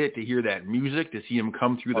excited to hear that music, to see him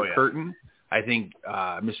come through the curtain. I think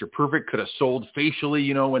Mr. Perfect could have sold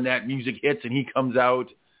facially, when that music hits and he comes out.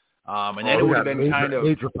 And then it would have been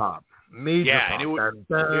major pop. Major pop. And it would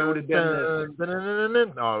have been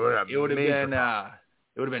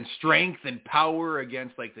it would have been strength and power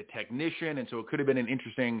against like the technician, and so it could have been an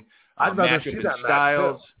interesting matchup in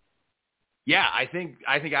styles. Yeah, I think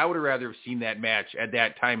I would have rather have seen that match at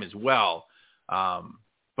that time as well.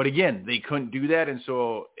 But again, they couldn't do that, and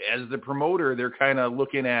so as the promoter, they're kind of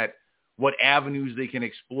looking at what avenues they can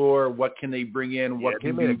explore, what can they bring in,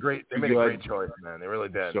 they made a great choice, man. They really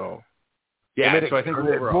did. So I think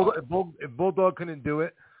overall, if Bulldog couldn't do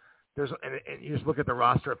it, and you just look at the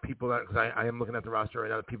roster of people that, because I am looking at the roster right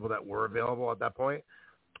now, the people that were available at that point,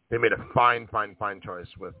 they made a fine choice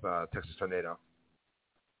with Texas Tornado.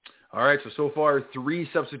 All right, so far 3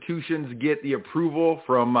 substitutions get the approval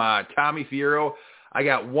from Tommy Fierro. I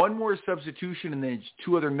got one more substitution and then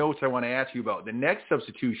 2 other notes I want to ask you about. The next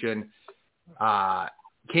substitution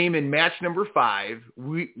came in match number 5.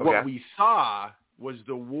 What we saw was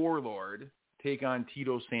the Warlord take on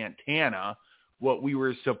Tito Santana. What we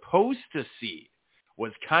were supposed to see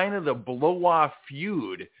was kind of the blow-off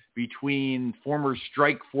feud between former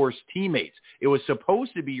Strike Force teammates. It was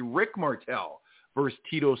supposed to be Rick Martel versus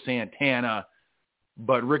Tito Santana,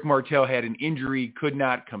 but Rick Martel had an injury, could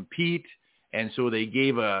not compete, and so they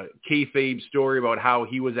gave a kayfabe story about how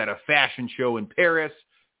he was at a fashion show in Paris,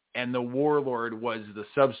 and the Warlord was the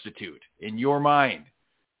substitute. In your mind,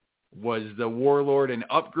 was the Warlord an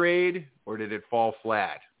upgrade, or did it fall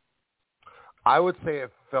flat? I would say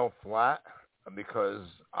it fell flat because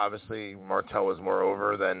obviously Martel was more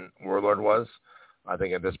over than Warlord was. I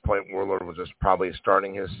think at this point Warlord was just probably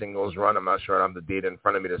starting his singles run. I'm not sure. I don't have the data in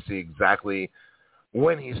front of me to see exactly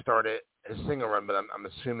when he started his single run, but I'm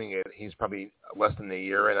assuming he's probably less than a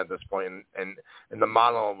year in at this point. And the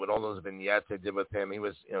model with all those vignettes they did with him, he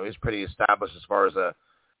was pretty established as far as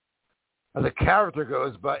a character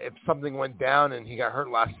goes. But if something went down and he got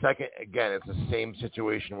hurt last second, again, it's the same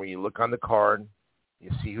situation where you look on the card,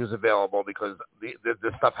 you see who's available, because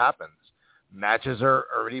this stuff happens. Matches are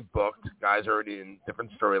already booked. Guys are already in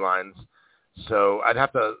different storylines. So I'd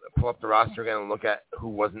have to pull up the roster again and look at who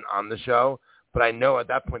wasn't on the show. But I know at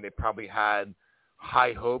that point they probably had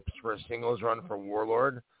high hopes for a singles run for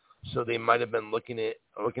Warlord. So they might have been looking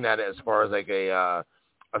at it as far as like a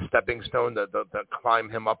stepping stone to climb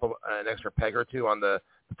him up an extra peg or two on the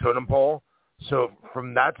totem pole. So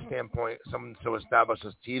from that standpoint, someone so established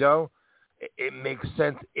as Tito, it makes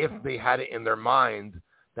sense if they had it in their mind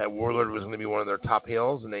that Warlord was going to be one of their top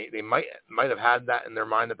heels, and they might have had that in their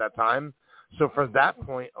mind at that time. So for that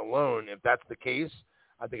point alone, if that's the case,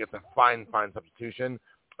 I think it's a fine substitution.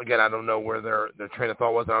 Again, I don't know where their train of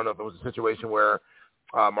thought was. I don't know if it was a situation where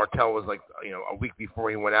Martel was like a week before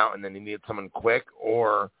he went out and then he needed someone quick,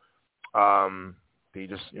 or they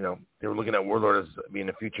just they were looking at Warlord as being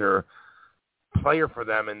a future player for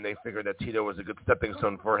them, and they figured that Tito was a good stepping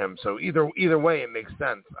stone for him. So either way, it makes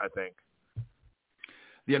sense, I think.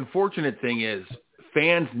 The unfortunate thing is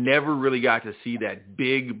fans never really got to see that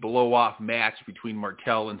big blow-off match between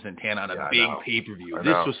Martel and Santana on a big pay-per-view.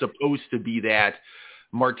 This was supposed to be that.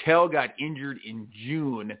 Martel got injured in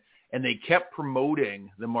June, and they kept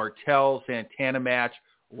promoting the Martel-Santana match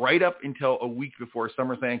right up until a week before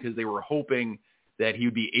SummerSlam because they were hoping that he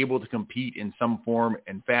would be able to compete in some form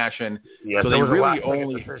and fashion. Yeah, so they really they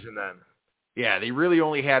really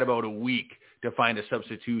only had about a week to find a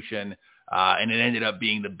substitution. And it ended up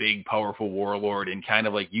being the big, powerful Warlord. And kind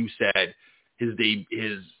of like you said,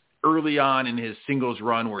 his early on in his singles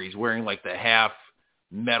run where he's wearing like the half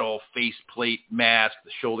metal faceplate mask,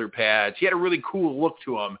 the shoulder pads. He had a really cool look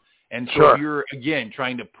to him. And so if you're, again,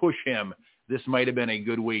 trying to push him, this might have been a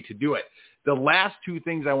good way to do it. The last 2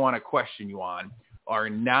 things I want to question you on are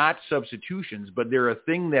not substitutions, but they're a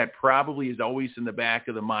thing that probably is always in the back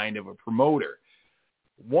of the mind of a promoter.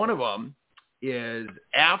 One of them is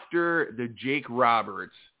after the Jake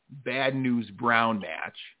Roberts Bad News Brown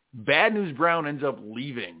match, Bad News Brown ends up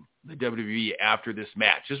leaving the WWE after this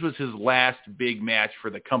match. This was his last big match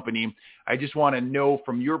for the company. I just want to know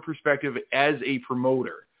from your perspective as a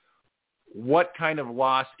promoter, what kind of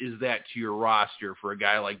loss is that to your roster for a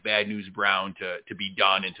guy like Bad News Brown to be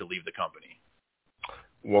done and to leave the company?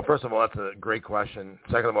 Well, first of all, that's a great question.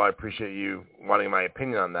 Second of all, I appreciate you wanting my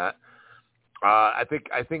opinion on that. I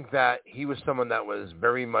think that he was someone that was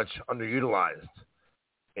very much underutilized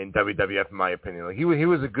in WWF, in my opinion. Like he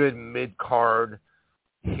was a good mid-card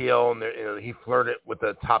heel, and he flirted with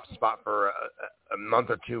the top spot for a month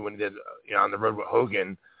or two when he did on the road with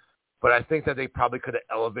Hogan. But I think that they probably could have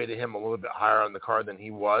elevated him a little bit higher on the card than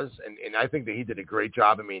he was, and I think that he did a great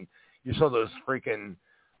job. I mean, you saw those freaking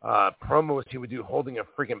promos he would do holding a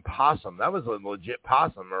freaking possum. That was a legit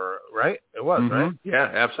possum, right? It was, right? Yeah,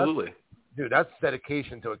 absolutely. That's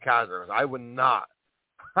dedication to a character. I would not.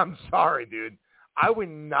 I'm sorry, dude. I would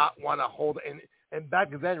not want to hold. And back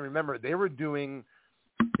then, remember, they were doing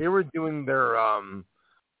their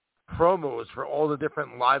promos for all the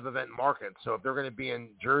different live event markets. So if they're going to be in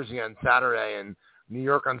Jersey on Saturday and New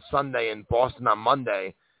York on Sunday and Boston on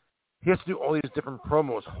Monday, he has to do all these different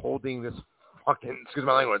promos holding this fucking, excuse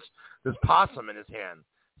my language, this possum in his hand.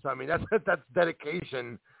 So I mean, that's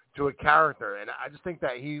dedication to a character, and I just think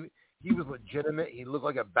that he was legitimate. He looked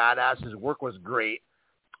like a badass. His work was great.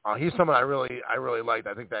 He's someone I really liked.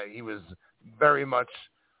 I think that he was very much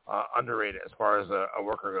underrated as far as a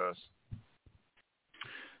worker goes.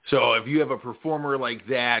 So if you have a performer like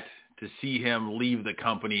that, to see him leave the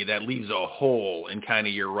company, that leaves a hole in kind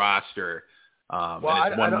of your roster. I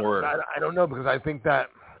don't know, because I think that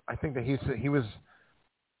he was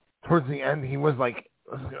towards the end. He was like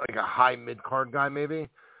a high mid card guy maybe.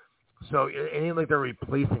 So it ain't like they're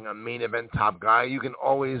replacing a main event top guy. You can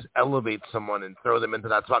always elevate someone and throw them into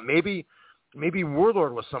that spot. Maybe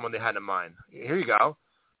Warlord was someone they had in mind. Here you go.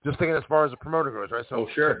 Just thinking as far as the promoter goes, right? So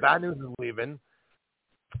sure. Bad News is leaving.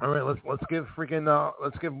 All right, let's give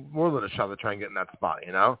Warlord a shot to try and get in that spot.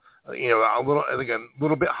 A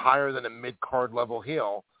little bit higher than a mid card level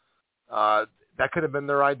heel. That could have been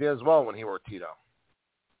their idea as well when he worked Tito.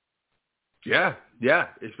 Yeah,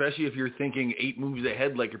 especially if you're thinking 8 moves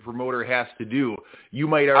ahead like a promoter has to do. You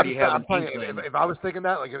might already have an inkling. If I was thinking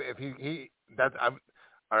that, like all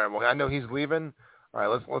right, well, I know he's leaving. All right,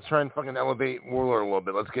 let's try and fucking elevate Warlord a little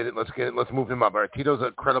bit. Let's move him up. All right, Tito's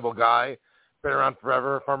a credible guy, been around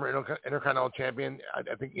forever, former Intercontinental champion. I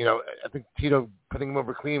think Tito putting him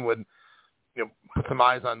over clean would put some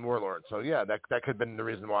eyes on Warlord. So yeah, that could have been the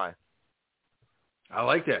reason why. I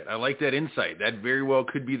like that. I like that insight. That very well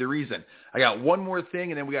could be the reason. I got one more thing,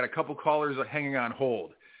 and then we got a couple callers hanging on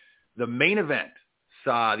hold. The main event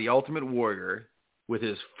saw the Ultimate Warrior with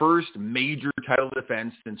his first major title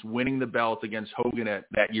defense since winning the belt against Hogan at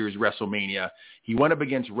that year's WrestleMania. He went up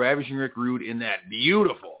against Ravishing Rick Rude in that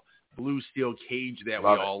beautiful blue steel cage that we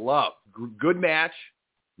all love. Good match,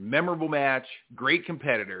 memorable match, great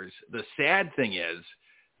competitors. The sad thing is,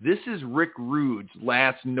 this is Rick Rude's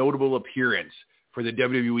last notable appearance for the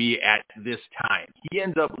WWE at this time. He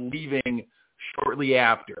ends up leaving shortly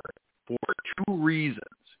after for 2 reasons,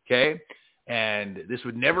 okay? And this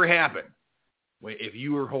would never happen if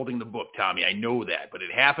you were holding the book, Tommy. I know that, but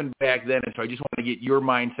it happened back then, and so I just want to get your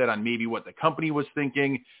mindset on maybe what the company was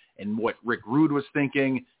thinking and what Rick Rude was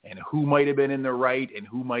thinking and who might have been in the right and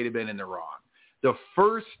who might have been in the wrong. The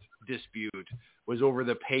first dispute was over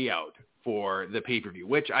the payout for the pay-per-view,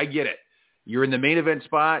 which I get it. You're in the main event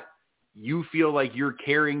spot. You feel like you're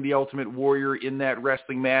carrying the Ultimate Warrior in that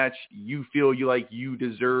wrestling match. You feel you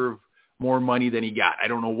deserve more money than he got. I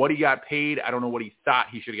don't know what he got paid. I don't know what he thought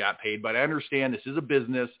he should have got paid, but I understand this is a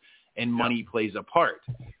business and money plays a part.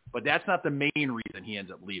 But that's not the main reason he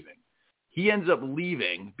ends up leaving. He ends up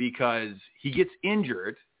leaving because he gets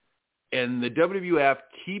injured, and the WWF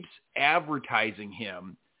keeps advertising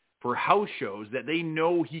him for house shows that they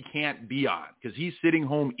know he can't be on because he's sitting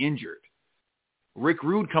home injured. Rick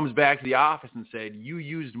Rude comes back to the office and said, you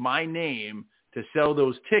used my name to sell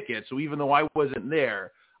those tickets, so even though I wasn't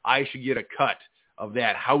there, I should get a cut of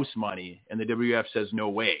that house money. And the WWF says, no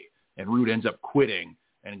way. And Rude ends up quitting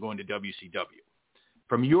and going to WCW.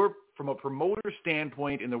 From a promoter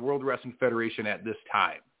standpoint in the World Wrestling Federation at this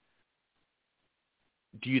time,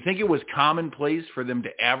 do you think it was commonplace for them to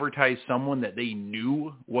advertise someone that they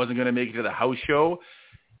knew wasn't going to make it to the house show?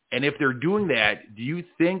 And if they're doing that, do you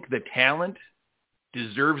think the talent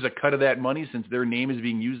deserves a cut of that money since their name is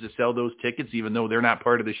being used to sell those tickets, even though they're not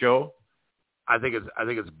part of the show? I think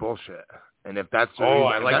it's bullshit. And if that's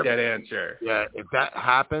I like that answer. Yeah, if that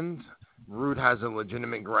happened, Rude has a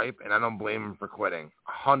legitimate gripe, and I don't blame him for quitting.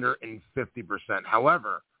 150%.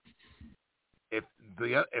 However, if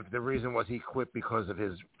the reason was he quit because of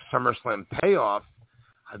his SummerSlam payoff,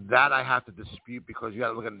 that I have to dispute because you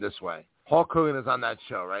got to look at it this way. Hulk Hogan is on that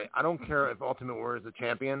show, right? I don't care if Ultimate Warrior is the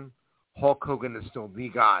champion. Hulk Hogan is still the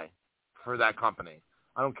guy for that company.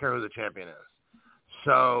 I don't care who the champion is.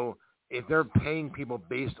 So if they're paying people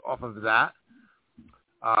based off of that,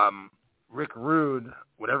 Rick Rude,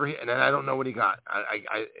 whatever and then I don't know what he got.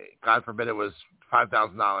 I God forbid it was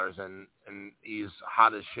 $5,000 and he's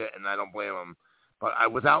hot as shit and I don't blame him.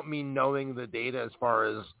 But without me knowing the data as far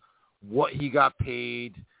as what he got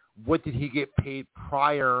paid, what did he get paid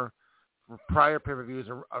prior pay-per-views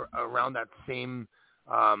around that same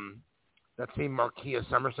marquee of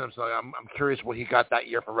SummerSlam. So I'm curious what he got that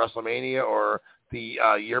year for WrestleMania or the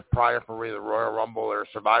year prior for the Royal Rumble or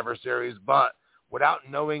Survivor Series. But without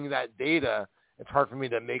knowing that data, it's hard for me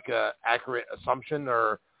to make an accurate assumption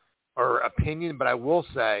or opinion. But I will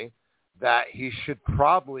say that he should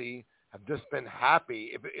probably have just been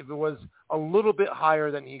happy if it was a little bit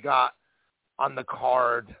higher than he got on the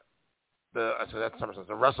card. So that's SummerSlam.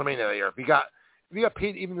 So WrestleMania that year. If he got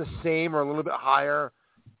paid even the same or a little bit higher,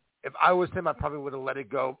 if I was him, I probably would have let it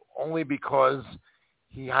go only because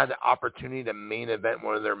he had the opportunity to main event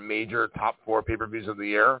one of their major top 4 pay-per-views of the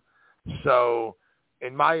year. So,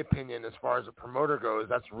 in my opinion, as far as a promoter goes,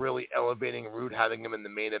 that's really elevating Rude having him in the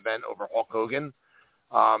main event over Hulk Hogan.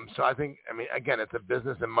 So I think, again, it's a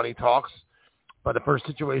business and money talks, but the first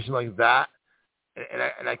situation like that,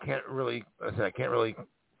 and I can't really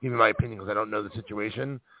give you my opinion because I don't know the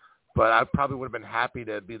situation, but I probably would have been happy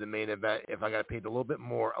to be the main event if I got paid a little bit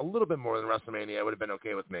more than WrestleMania. It would have been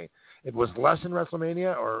okay with me. If it was less than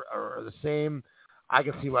WrestleMania or the same, I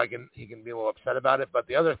can see why he can be a little upset about it. But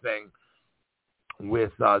the other thing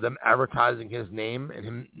with them advertising his name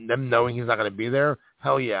and them knowing he's not going to be there,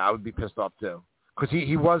 hell yeah, I would be pissed off too. Because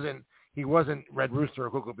he wasn't Red Rooster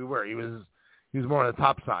or Coco Beware. He was more on the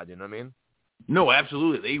top side. You know what I mean? No,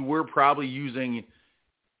 absolutely. They were probably using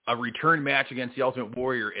a return match against the Ultimate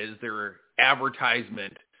Warrior as their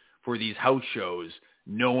advertisement for these house shows,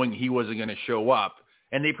 knowing he wasn't going to show up.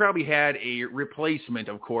 And they probably had a replacement,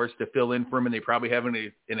 of course, to fill in for him, and they probably have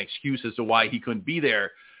an excuse as to why he couldn't be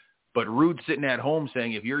there. But Rude sitting at home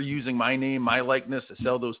saying, if you're using my name, my likeness to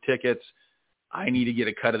sell those tickets, I need to get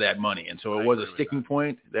a cut of that money. And so it was a sticking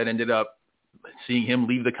point that ended up seeing him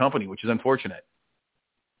leave the company, which is unfortunate.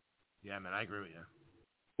 Yeah, man, I agree with you.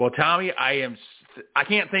 Well, Tommy, I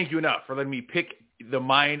can't thank you enough for letting me pick the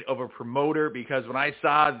mind of a promoter, because when I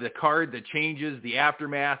saw the card, the changes, the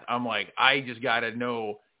aftermath, I'm like, I just got to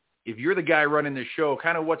know, if you're the guy running the show,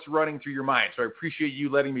 kind of what's running through your mind. So I appreciate you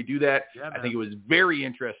letting me do that. Yeah, I think it was very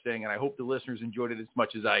interesting, and I hope the listeners enjoyed it as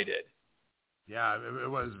much as I did. Yeah, it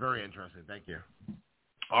was very interesting. Thank you.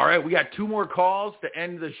 All right, we got 2 more calls to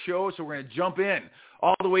end the show, so we're going to jump in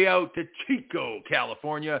all the way out to Chico,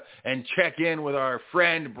 California, and check in with our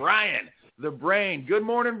friend Brian, the Brain. Good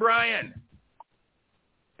morning, Brian.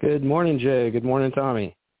 Good morning, Jay. Good morning,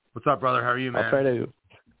 Tommy. What's up, brother? How are you, man?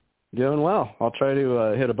 Doing well. I'll try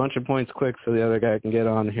to hit a bunch of points quick so the other guy can get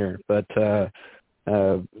on here. But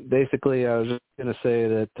basically, I was just going to say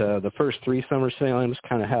that the first 3 SummerSlams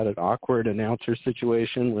kind of had an awkward announcer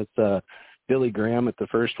situation with Billy Graham at the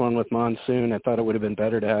first one with Monsoon. I thought it would have been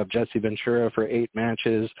better to have Jesse Ventura for 8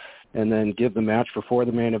 matches and then give the match before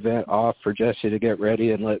the main event off for Jesse to get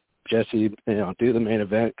ready and let Jesse, do the main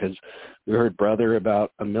event, because we heard brother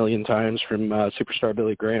about 1 million times from Superstar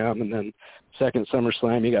Billy Graham. And then second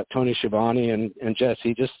SummerSlam, you got Tony Schiavone and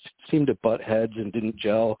Jesse just seemed to butt heads and didn't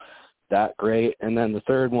gel that great. And then the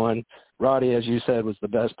third one, Roddy, as you said, was the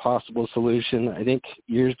best possible solution. I think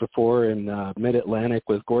years before in Mid-Atlantic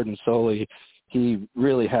with Gordon Soley, he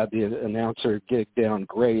really had the announcer gig down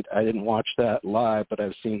great. I didn't watch that live, but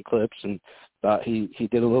I've seen clips and thought he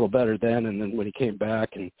did a little better then. And then when he came back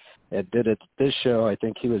and did it this show, I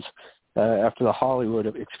think he was, after the Hollywood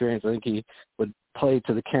experience, I think he would play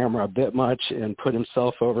to the camera a bit much and put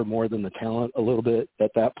himself over more than the talent a little bit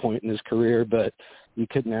at that point in his career. But you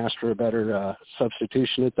couldn't ask for a better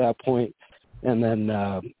substitution at that point. And then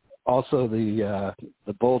also the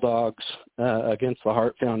Bulldogs against the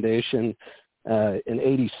Hart Foundation in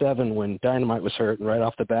 '87 when Dynamite was hurt, and right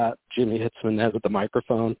off the bat, Jimmy hits him in the head with the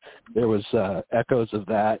microphone. There was echoes of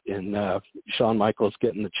that in Shawn Michaels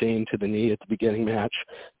getting the chain to the knee at the beginning match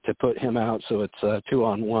to put him out. So it's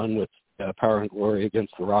 2-on-1 with Power and Glory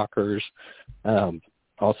against the Rockers.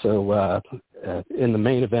 Also, in the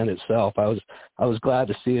main event itself, I was glad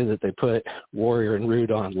to see that they put Warrior and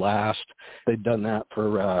Rude on last. They'd done that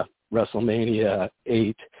for WrestleMania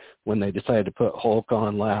 8 when they decided to put Hulk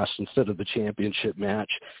on last instead of the championship match.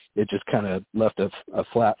 It just kind of left a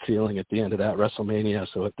flat feeling at the end of that WrestleMania.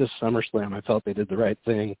 So at this SummerSlam, I felt they did the right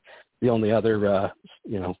thing. The only other,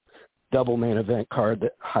 double main event card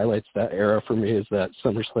that highlights that era for me is that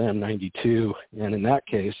SummerSlam 92. And in that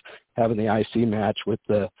case, having the IC match with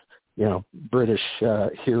the, British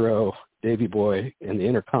hero Davey Boy and the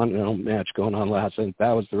Intercontinental match going on last, I think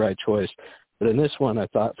that was the right choice. But in this one, I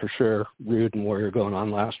thought for sure Rude and Warrior going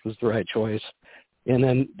on last was the right choice. And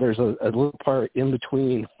then there's a little part in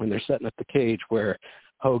between when they're setting up the cage where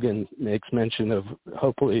Hogan makes mention of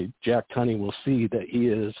hopefully Jack Tunney will see that he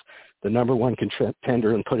is the number one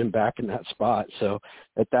contender and put him back in that spot. So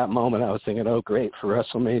at that moment, I was thinking, oh, great, for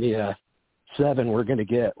WrestleMania 7, we're going to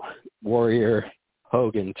get Warrior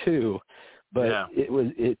Hogan 2. But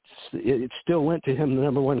it still went to him, the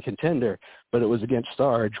number one contender, but it was against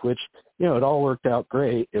Sarge, which, it all worked out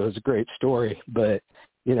great. It was a great story. But,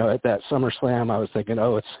 at that SummerSlam, I was thinking,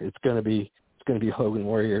 oh, it's going to be Hogan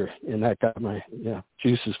Warrior, and that got my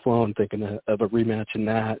juices flowing thinking of a rematch in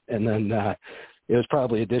that. And then it was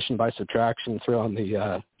probably addition by subtraction, throwing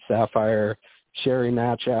the Sapphire Sherry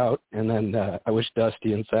match out, and then I wish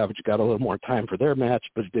Dusty and Savage got a little more time for their match,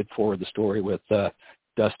 but it did forward the story with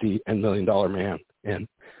Dusty and $1 Million Man. And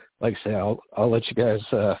like I say, I'll let you guys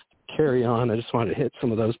carry on. I just wanted to hit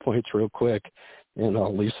some of those points real quick, and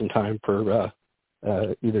I'll leave some time for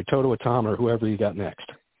either Toto or Tom or whoever you got next.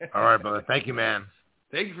 All right, brother. Thank you, man.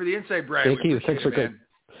 Thank you for the insight, Brian. Thank you. Thanks for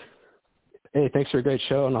thanks for a great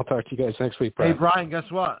show, and I'll talk to you guys next week, Brian. Hey, Brian, guess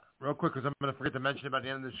what? Real quick, because I'm going to forget to mention it by the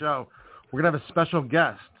end of the show. We're going to have a special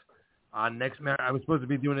guest on next. I was supposed to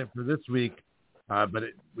be doing it for this week, but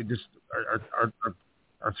we just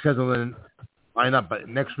our schedule didn't line up. But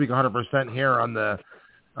next week, 100% here on the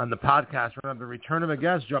podcast, we're going to have the return of a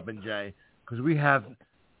guest, Jumpin' Jay, because we have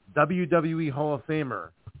WWE Hall of Famer,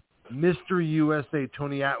 Mr. USA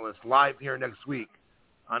Tony Atlas, live here next week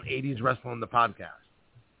on 80s Wrestling, the podcast.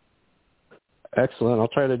 Excellent. I'll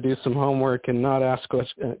try to do some homework and not ask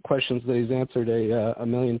questions that he's answered a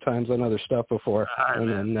million times on other stuff before. Right, and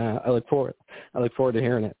then I look forward to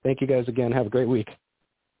hearing it. Thank you guys again. Have a great week.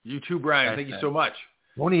 You too, Brian. Thank you so much.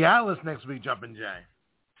 Tony Atlas next week, Jumpin' Jay.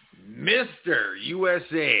 Mr.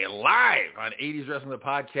 USA live on 80s Wrestling, the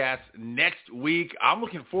podcast next week. I'm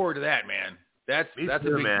looking forward to that, man. That's a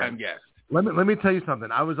big time guest. Let me tell you something.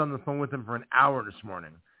 I was on the phone with him for an hour this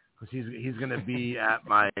morning because he's going to be at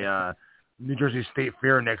my New Jersey State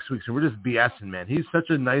Fair next week. So we're just BSing, man. He's such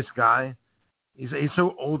a nice guy. He's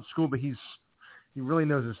so old school, but he really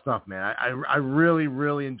knows his stuff, man. I really,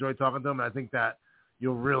 really enjoyed talking to him, and I think that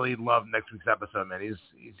you'll really love next week's episode, man.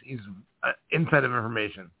 He's inside of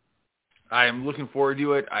information. I am looking forward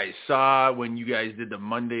to it. I saw when you guys did the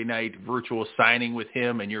Monday night virtual signing with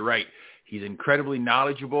him, and you're right. He's incredibly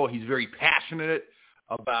knowledgeable. He's very passionate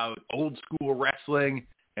about old school wrestling,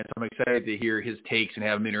 and so I'm excited to hear his takes and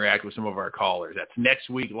have him interact with some of our callers. That's next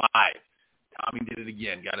week live. Tommy did it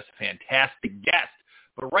again. Got us a fantastic guest.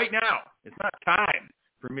 But right now, it's not time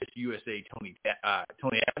for Mr. USA Tony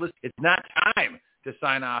Atlas. It's not time to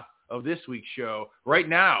sign off of this week's show. Right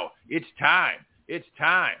now, it's time. It's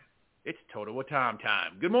Toto with Tom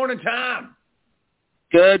time. Good morning, Tom.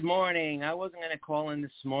 Good morning. I wasn't going to call in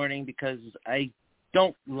this morning because I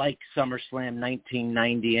don't like SummerSlam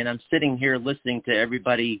 1990, and I'm sitting here listening to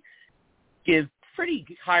everybody give pretty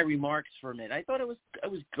high remarks from it. I thought it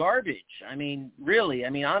was garbage. I mean, really. I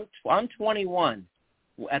mean, I'm 21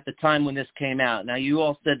 at the time when this came out. Now, you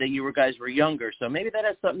all said that you guys were younger, so maybe that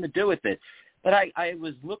has something to do with it. But I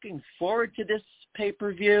was looking forward to this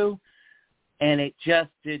pay-per-view, and it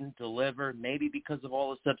just didn't deliver, maybe because of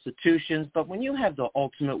all the substitutions. But when you have the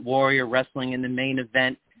Ultimate Warrior wrestling in the main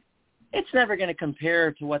event, it's never going to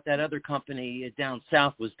compare to what that other company down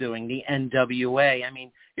south was doing, the NWA. I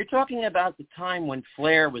mean, you're talking about the time when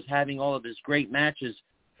Flair was having all of his great matches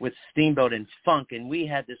with Steamboat and Funk, and we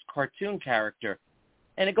had this cartoon character.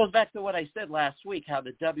 And it goes back to what I said last week, how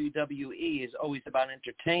the WWE is always about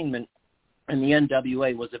entertainment, and the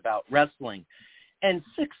NWA was about wrestling. And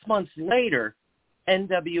 6 months later,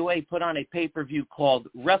 NWA put on a pay-per-view called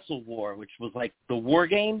Wrestle War, which was like the War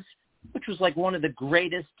Games, which was like one of the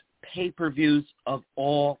greatest pay-per-views of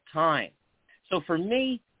all time. So for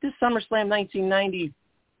me, this SummerSlam 1990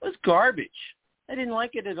 was garbage. I didn't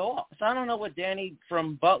like it at all. So I don't know what Danny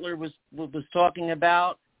from Butler was talking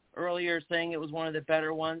about earlier, saying it was one of the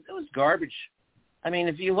better ones. It was garbage. I mean,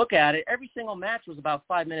 if you look at it, every single match was about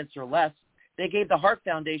 5 minutes or less. They gave the Hart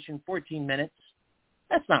Foundation 14 minutes.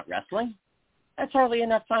 That's not wrestling. That's hardly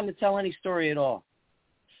enough time to tell any story at all.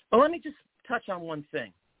 But let me just touch on one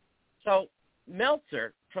thing. So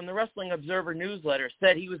Meltzer from the Wrestling Observer newsletter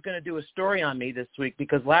said he was going to do a story on me this week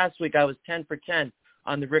because last week I was 10 for 10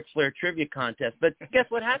 on the Ric Flair trivia contest. But guess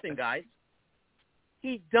what happened, guys?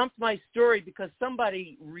 He dumped my story because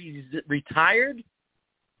somebody retired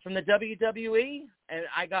from the WWE, and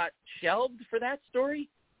I got shelved for that story?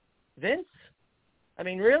 Vince? I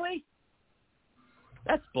mean, really?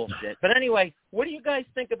 That's bullshit. But anyway, what do you guys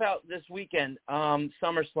think about this weekend,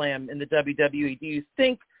 SummerSlam in the WWE? Do you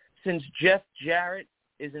think since Jeff Jarrett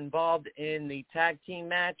is involved in the tag team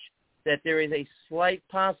match that there is a slight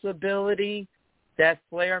possibility that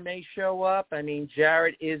Flair may show up. I mean,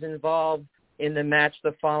 Jarrett is involved in the match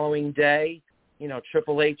the following day. You know,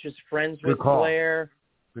 Triple H is friends with Flair.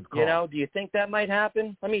 Good call. You know, do you think that might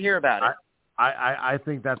happen? Let me hear about it. I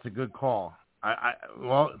think that's a good call.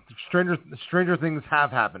 Well, stranger things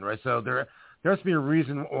have happened, right? So there has to be a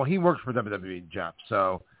reason. Well, he works for WWE, Jeff.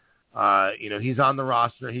 So, you know, he's on the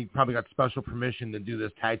roster. He probably got special permission to do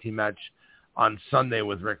this tag team match on Sunday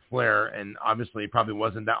with Ric Flair, and obviously it probably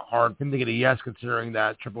wasn't that hard for him to get a yes, considering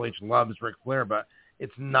that Triple H loves Ric Flair. But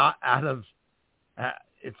it's not out of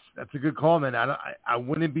that's a good call, man. I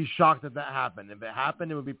wouldn't be shocked if that happened. If it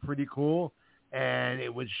happened, it would be pretty cool, and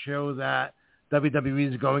it would show that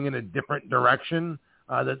WWE is going in a different direction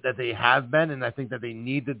that they have been, and I think that they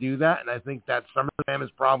need to do that. And I think that SummerSlam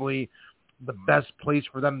is probably the best place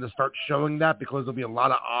for them to start showing that, because there'll be a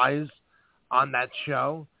lot of eyes on that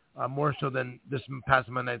show, more so than this past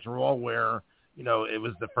Monday Night's Raw, where, you know, it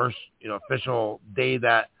was the first, you know, official day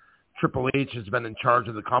that Triple H has been in charge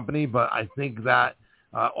of the company. But I think that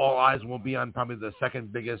all eyes will be on probably the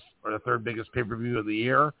second biggest or the third biggest pay-per-view of the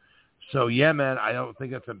year. So, yeah, man, I don't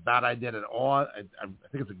think that's a bad idea at all. I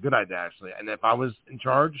think it's a good idea, actually. And if I was in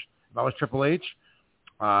charge, if I was Triple H,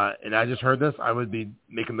 and I just heard this, I would be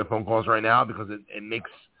making the phone calls right now, because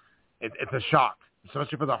it's a shock,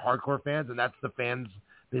 especially for the hardcore fans, and that's the fans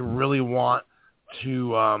they really want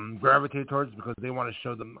to gravitate towards, because they want to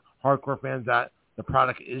show the hardcore fans that the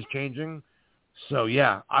product is changing. So,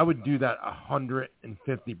 yeah, I would do that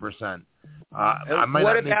 150%. I might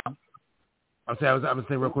what not make... about... I would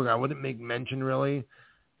say real quick, I wouldn't make mention, really,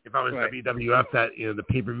 if I was WWF, that, you know, the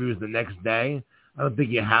pay-per-view is the next day. I don't think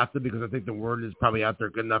you have to, because I think the word is probably out there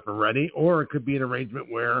good enough already. Or it could be an arrangement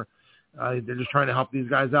where they're just trying to help these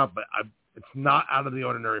guys out. But it's not out of the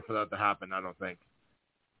ordinary for that to happen, I don't think.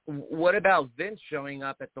 What about Vince showing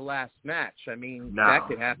up at the last match? I mean, No. that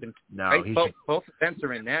could happen. No, right? Both events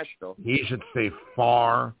are in Nashville. He should stay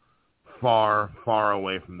far, far, far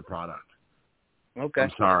away from the product. Okay.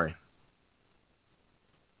 I'm sorry.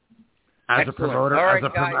 As a promoter,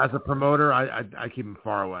 as a promoter, I keep him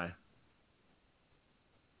far away.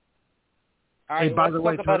 All right, hey, by the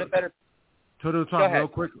way, Toto Tom,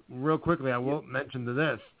 real quickly, I will mention to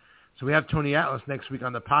this. So we have Tony Atlas next week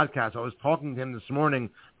on the podcast. I was talking to him this morning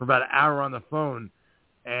for about an hour on the phone,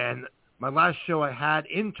 and my last show I had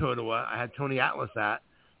in Totowa, I had Tony Atlas at,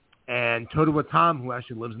 and Totowa Tom, who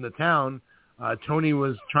actually lives in the town, Tony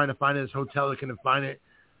was trying to find his hotel. He couldn't find it.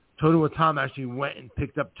 Totowa Tom actually went and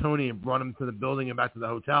picked up Tony and brought him to the building and back to the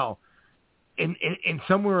hotel. And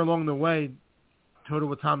somewhere along the way,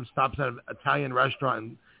 Totowa Tom stops at an Italian restaurant,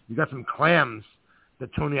 and you got some clams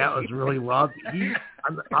that Tony Atlas really loved. He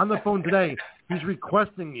on the phone today, he's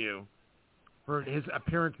requesting you for his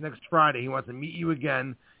appearance next Friday. He wants to meet you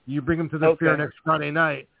again. You bring him to the fair next Friday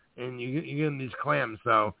night, and you give him these clams.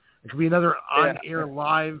 So it could be another on-air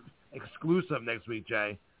live exclusive next week,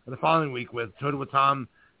 Jay, or the following week with Totowa Tom,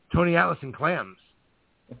 Tony Atlas, and clams.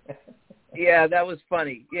 Yeah, that was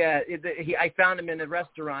funny. Yeah, I found him in a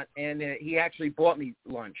restaurant, and he actually bought me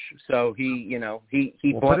lunch. So he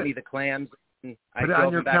bought me the clams. And put it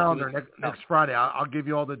on your calendar next Friday. I'll give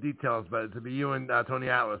you all the details, but it'll be you and Tony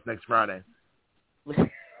Atlas next Friday.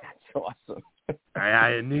 That's awesome.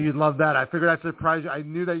 I knew you'd love that. I figured I'd surprise you. I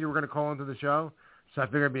knew that you were going to call into the show, so I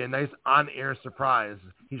figured it'd be a nice on-air surprise.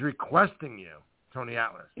 He's requesting you, Tony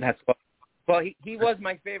Atlas. That's fun. Well, he was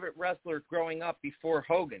my favorite wrestler growing up before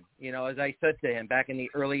Hogan. You know, as I said to him back in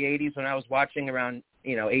the early 80s when I was watching around,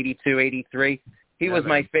 82, 83, he was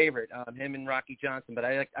my favorite, him and Rocky Johnson. But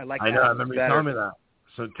I like I know, I remember you telling me that.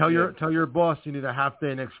 So tell your boss you need a half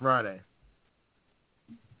day next Friday.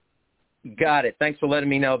 Got it. Thanks for letting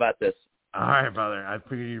me know about this. All right, brother. I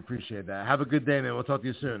figured you appreciate that. Have a good day, man. We'll talk to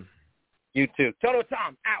you soon. You too. Toto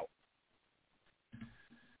Tom, out.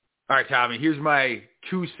 All right, Tommy, here's my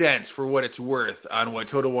 2 cents for what it's worth on what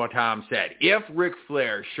Totowa Tom said. If Ric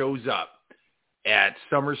Flair shows up at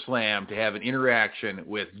SummerSlam to have an interaction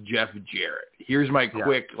with Jeff Jarrett, here's my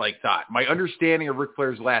quick thought. My understanding of Ric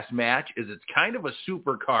Flair's last match is it's kind of a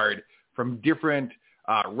super card from different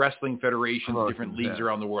wrestling federations, different leagues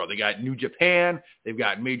around the world. They got New Japan, they've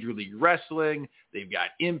got Major League Wrestling, they've got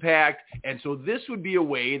Impact, and so this would be a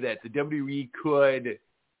way that the WWE could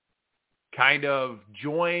kind of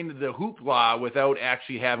join the hoopla without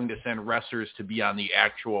actually having to send wrestlers to be on the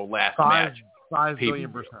actual last match. 5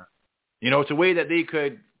 billion%. It's a way that they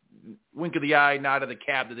could wink of the eye, nod of the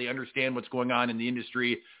cap, that they understand what's going on in the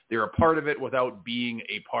industry. They're a part of it without being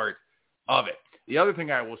a part of it. The other thing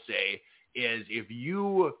I will say is if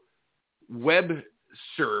you web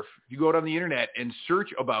surf, if you go out on the internet and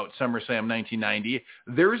search about SummerSlam 1990,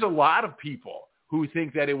 there's a lot of people who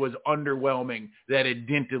think that it was underwhelming, that it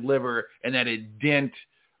didn't deliver, and that it didn't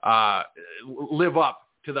live up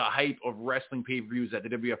to the hype of wrestling pay-per-views that the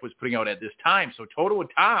WWF was putting out at this time. So Toto and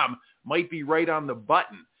Tom might be right on the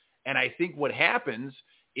button. And I think what happens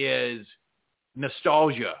is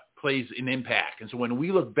nostalgia plays an impact. And so when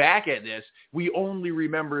we look back at this, we only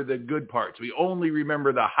remember the good parts. We only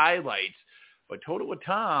remember the highlights. But Toto and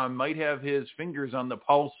Tom might have his fingers on the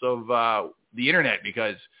pulse of the internet,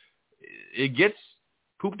 because it gets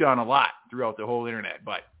pooped on a lot throughout the whole internet.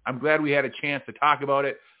 But I'm glad we had a chance to talk about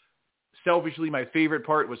it. Selfishly, my favorite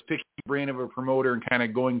part was picking the brain of a promoter and kind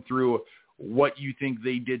of going through what you think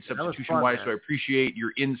they did substitution-wise. So I appreciate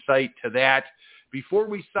your insight to that. Before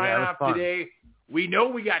we sign off today, we know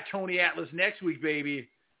we got Tony Atlas next week, baby.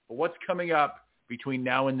 But what's coming up between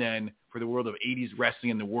now and then for the world of 80s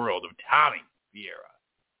wrestling and the world of Tommy Vieira?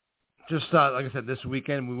 Just like I said, this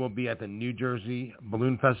weekend we will be at the New Jersey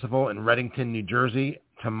Balloon Festival in Reddington, New Jersey,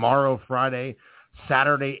 tomorrow, Friday,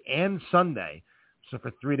 Saturday, and Sunday. So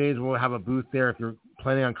for 3 days, we'll have a booth there. If you're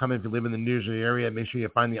planning on coming, if you live in the New Jersey area, make sure you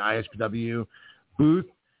find the ISPW booth.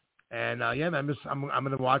 And I'm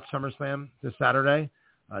going to watch SummerSlam this Saturday,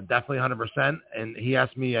 definitely 100%. And he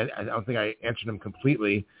asked me, I don't think I answered him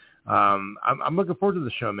completely. I'm looking forward to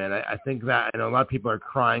the show, man. I think that I know a lot of people are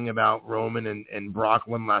crying about Roman and Brock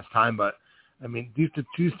one last time, but I mean, these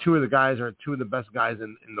two of the guys are two of the best guys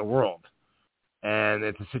in the world. And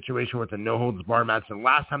it's a situation with a no-holds-barred match. The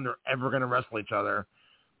last time they're ever going to wrestle each other.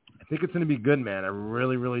 I think it's going to be good, man. I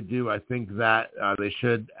really, really do. I think that they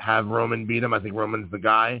should have Roman beat him. I think Roman's the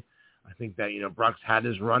guy. I think that, Brock's had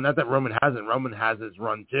his run. Not that Roman hasn't. Roman has his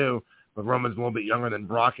run, too. But Roman's a little bit younger than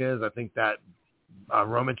Brock is. I think that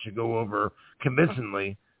Roman should go over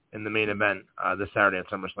convincingly in the main event this Saturday at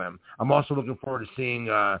SummerSlam. I'm also looking forward to seeing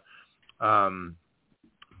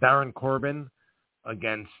Baron Corbin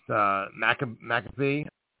against McAfee.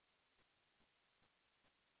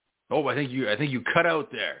 Oh, I think you cut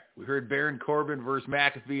out there. We heard Baron Corbin versus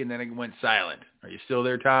McAfee, and then it went silent. Are you still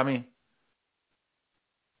there, Tommy?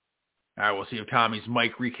 All right, we'll see if Tommy's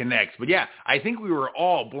mic reconnects. But yeah, I think we were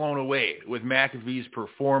all blown away with McAfee's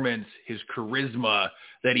performance, his charisma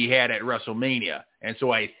that he had at WrestleMania. And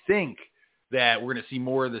so I think that we're going to see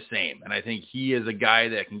more of the same. And I think he is a guy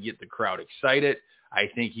that can get the crowd excited. I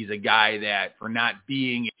think he's a guy that, for not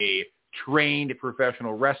being a trained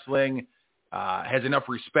professional wrestling, has enough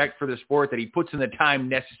respect for the sport that he puts in the time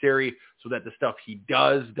necessary so that the stuff he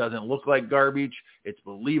does doesn't look like garbage. It's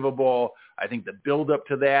believable. I think the build-up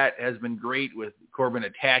to that has been great with Corbin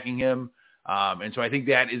attacking him. And so I think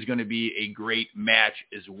that is going to be a great match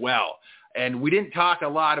as well. And we didn't talk a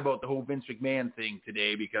lot about the whole Vince McMahon thing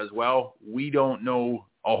today because, well, we don't know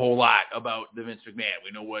a whole lot about the Vince McMahon.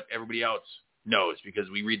 We know what everybody else knows because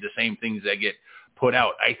we read the same things that get put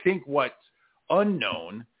out. I think what's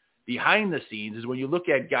unknown behind the scenes is when you look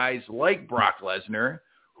at guys like Brock Lesnar,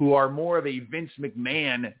 who are more of a Vince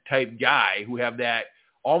McMahon type guy, who have that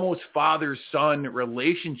almost father-son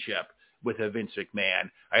relationship with a Vince McMahon.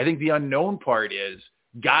 I think the unknown part is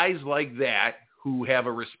guys like that who have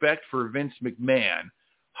a respect for Vince McMahon,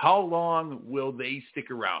 how long will they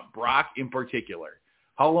stick around? Brock in particular.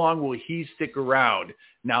 How long will he stick around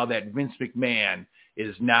now that Vince McMahon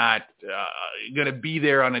is not going to be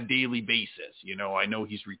there on a daily basis? I know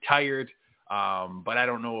he's retired, but I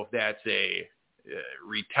don't know if that's a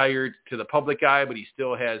retired to the public eye, but he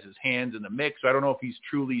still has his hands in the mix. So I don't know if he's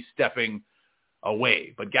truly stepping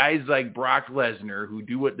away. But guys like Brock Lesnar, who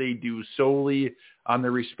do what they do solely on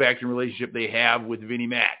the respect and relationship they have with Vinnie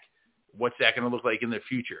Mac, what's that going to look like in the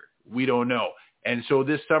future? We don't know. And so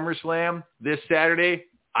this SummerSlam, this Saturday,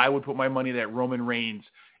 I would put my money that Roman Reigns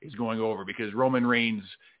is going over because Roman Reigns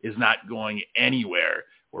is not going anywhere.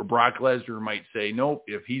 Where Brock Lesnar might say, nope,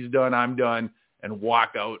 if he's done, I'm done, and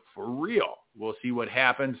walk out for real. We'll see what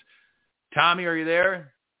happens. Tommy, are you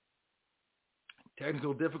there?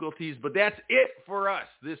 Technical difficulties, but that's it for us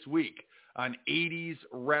this week on 80s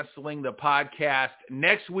Wrestling, the podcast.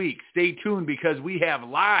 Next week, stay tuned because we have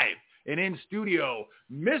live and in studio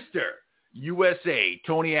Mr. USA,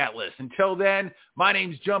 Tony Atlas. Until then, my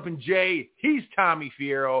name's Jumpin' Jay. He's Tommy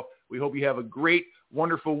Fierro. We hope you have a great,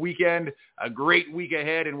 wonderful weekend, a great week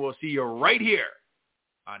ahead, and we'll see you right here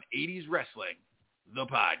on 80s Wrestling, the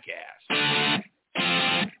podcast.